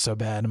floor is so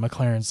bad, and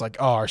McLaren's like,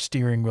 oh, our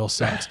steering wheel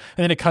sucks,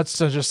 and then it cuts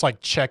to just like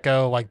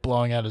Checo like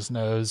blowing out his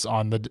nose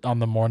on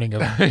the morning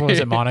of what was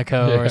it,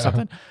 Monaco or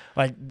something,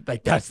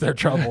 like that's their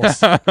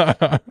troubles.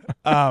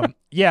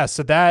 Yeah,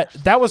 so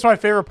that was my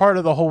favorite part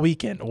of the whole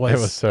weekend. It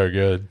was so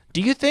good.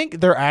 Do you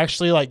think they're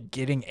actually like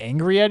getting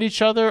angry at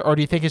each other, or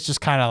do you think it's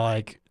just kind of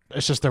like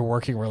it's just their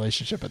working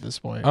relationship at this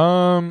point?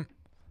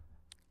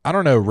 I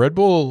don't know. Red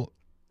Bull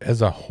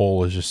as a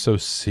whole is just so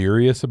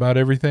serious about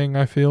everything.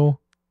 I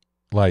feel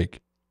like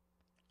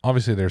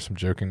obviously there's some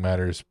joking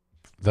matters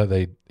that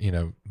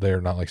they're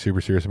not like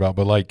super serious about,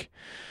 but like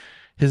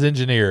his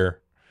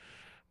engineer,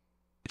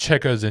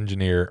 Checo's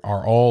engineer,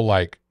 are all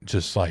like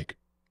just like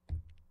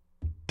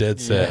dead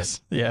set.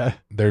 Yes. Yeah.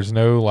 There's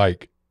no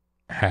like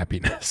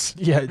happiness.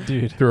 Yeah,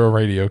 dude. Through a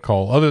radio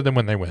call, other than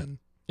when they win.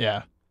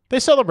 Yeah. They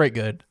celebrate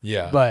good.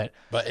 Yeah. But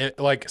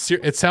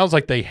it sounds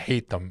like they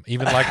hate them.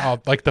 Even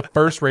like the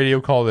first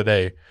radio call of the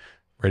day,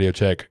 radio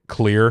check,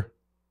 clear.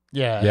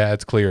 Yeah. Yeah,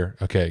 it's clear.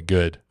 Okay,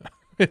 good.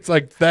 It's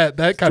like that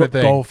kind of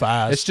thing. Go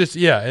fast.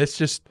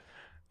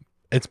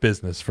 It's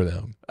business for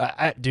them.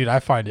 Dude, I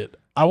find it.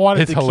 I want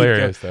it it's to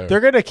hilarious keep though.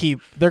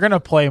 They're gonna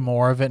play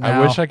more of it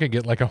now. I wish I could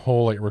get like a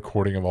whole like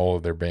recording of all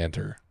of their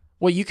banter.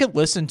 Well, you could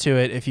listen to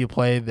it if you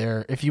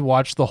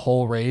watch the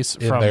whole race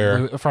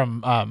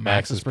from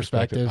Max's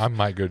perspective. I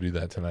might go do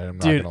that tonight. I'm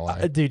not gonna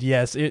lie. Dude,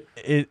 yes, it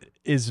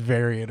is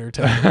very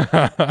entertaining.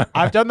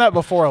 I've done that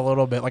before a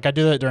little bit. Like I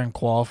do that during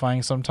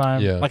qualifying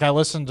sometimes. Yeah. Like I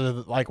listened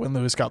to like when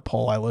Lewis got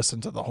pole, I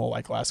listened to the whole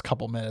like last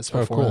couple minutes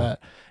before that,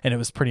 and it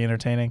was pretty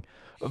entertaining.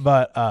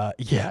 But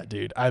yeah,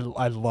 dude, I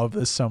love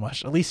this so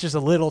much. At least there's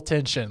a little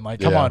tension. Like,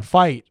 come on,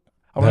 fight.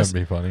 That'd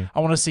be funny. I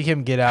want to see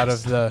him get out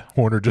of the...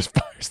 Horner just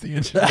fires the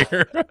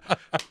engineer.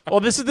 Well,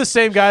 this is the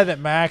same guy that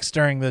Max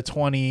during the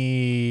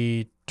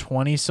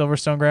 2020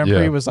 Silverstone Grand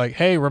Prix was like,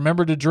 hey,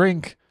 remember to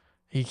drink.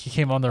 He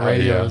came on the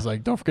radio. yeah. Was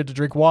like, "Don't forget to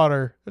drink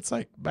water." It's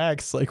like,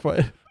 Max, like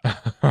what?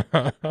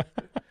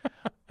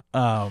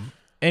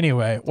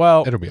 Anyway,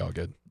 well, It'll be all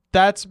good.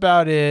 that's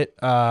about it.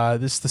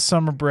 This is the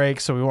summer break,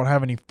 so we won't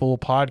have any full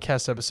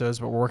podcast episodes,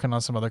 but we're working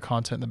on some other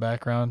content in the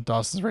background.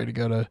 Dawson's ready to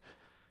go to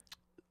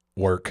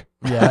work.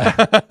 Yeah.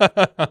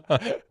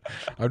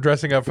 I'm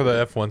dressing up for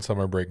the F1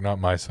 summer break, not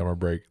my summer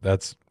break.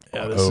 That's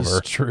this over.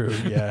 is true.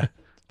 Yeah.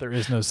 There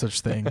is no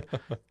such thing.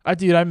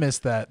 I miss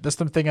that. That's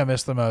the thing I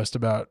miss the most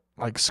about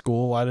like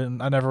school. I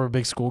never was a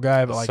big school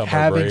guy, but like Summer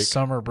having break.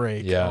 summer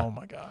break. Yeah. Oh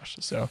my gosh.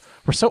 So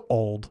we're so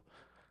old.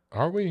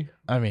 Are we?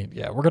 I mean,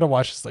 yeah, we're gonna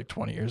watch this like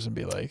 20 years and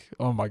be like,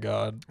 oh my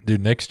God.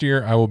 Dude, next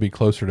year I will be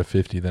closer to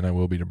 50 than I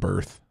will be to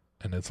birth.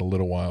 And it's a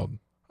little wild.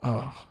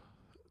 Oh.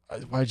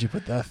 Why'd you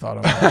put that thought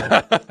on my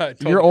head?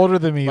 You're older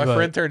than me. My but,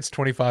 friend turns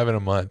 25 in a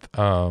month.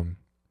 oh.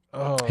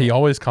 He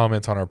always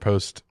comments on our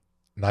post,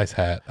 nice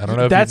hat. I don't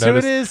know if That's you've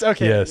who noticed. it is?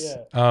 Okay. Yes.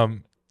 Yeah.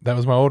 That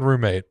was my old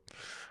roommate.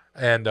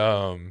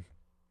 And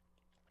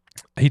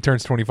he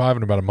turns 25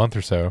 in about a month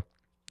or so.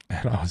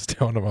 And I was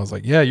telling him, I was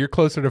like, yeah, you're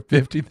closer to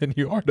 50 than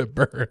you are to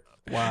birth.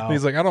 Wow. And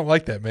he's like, I don't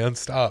like that, man.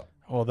 Stop.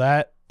 Well,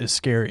 that is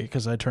scary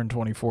because I turn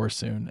 24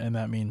 soon, and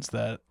that means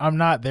that I'm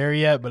not there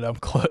yet, but I'm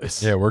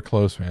close. Yeah, we're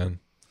close, man.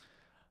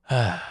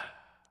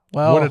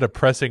 Well, What a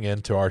depressing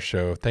end to our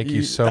show. Thank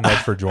you so much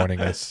for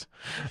joining us.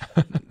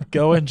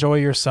 go enjoy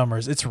your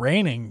summers. It's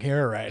raining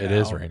here right now. It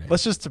is raining.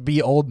 Let's just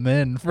be old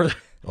men for.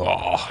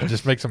 Oh,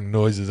 just make some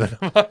noises.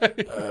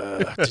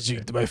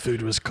 My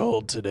food was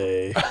cold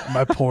today.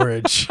 My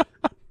porridge.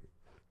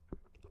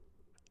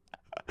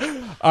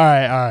 All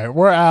right.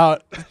 We're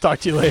out. Talk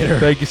to you later.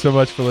 Thank you so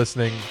much for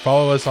listening.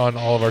 Follow us on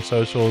all of our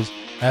socials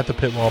at the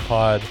Pitmore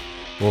Pod.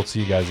 We'll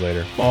see you guys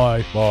later.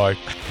 Bye. Bye.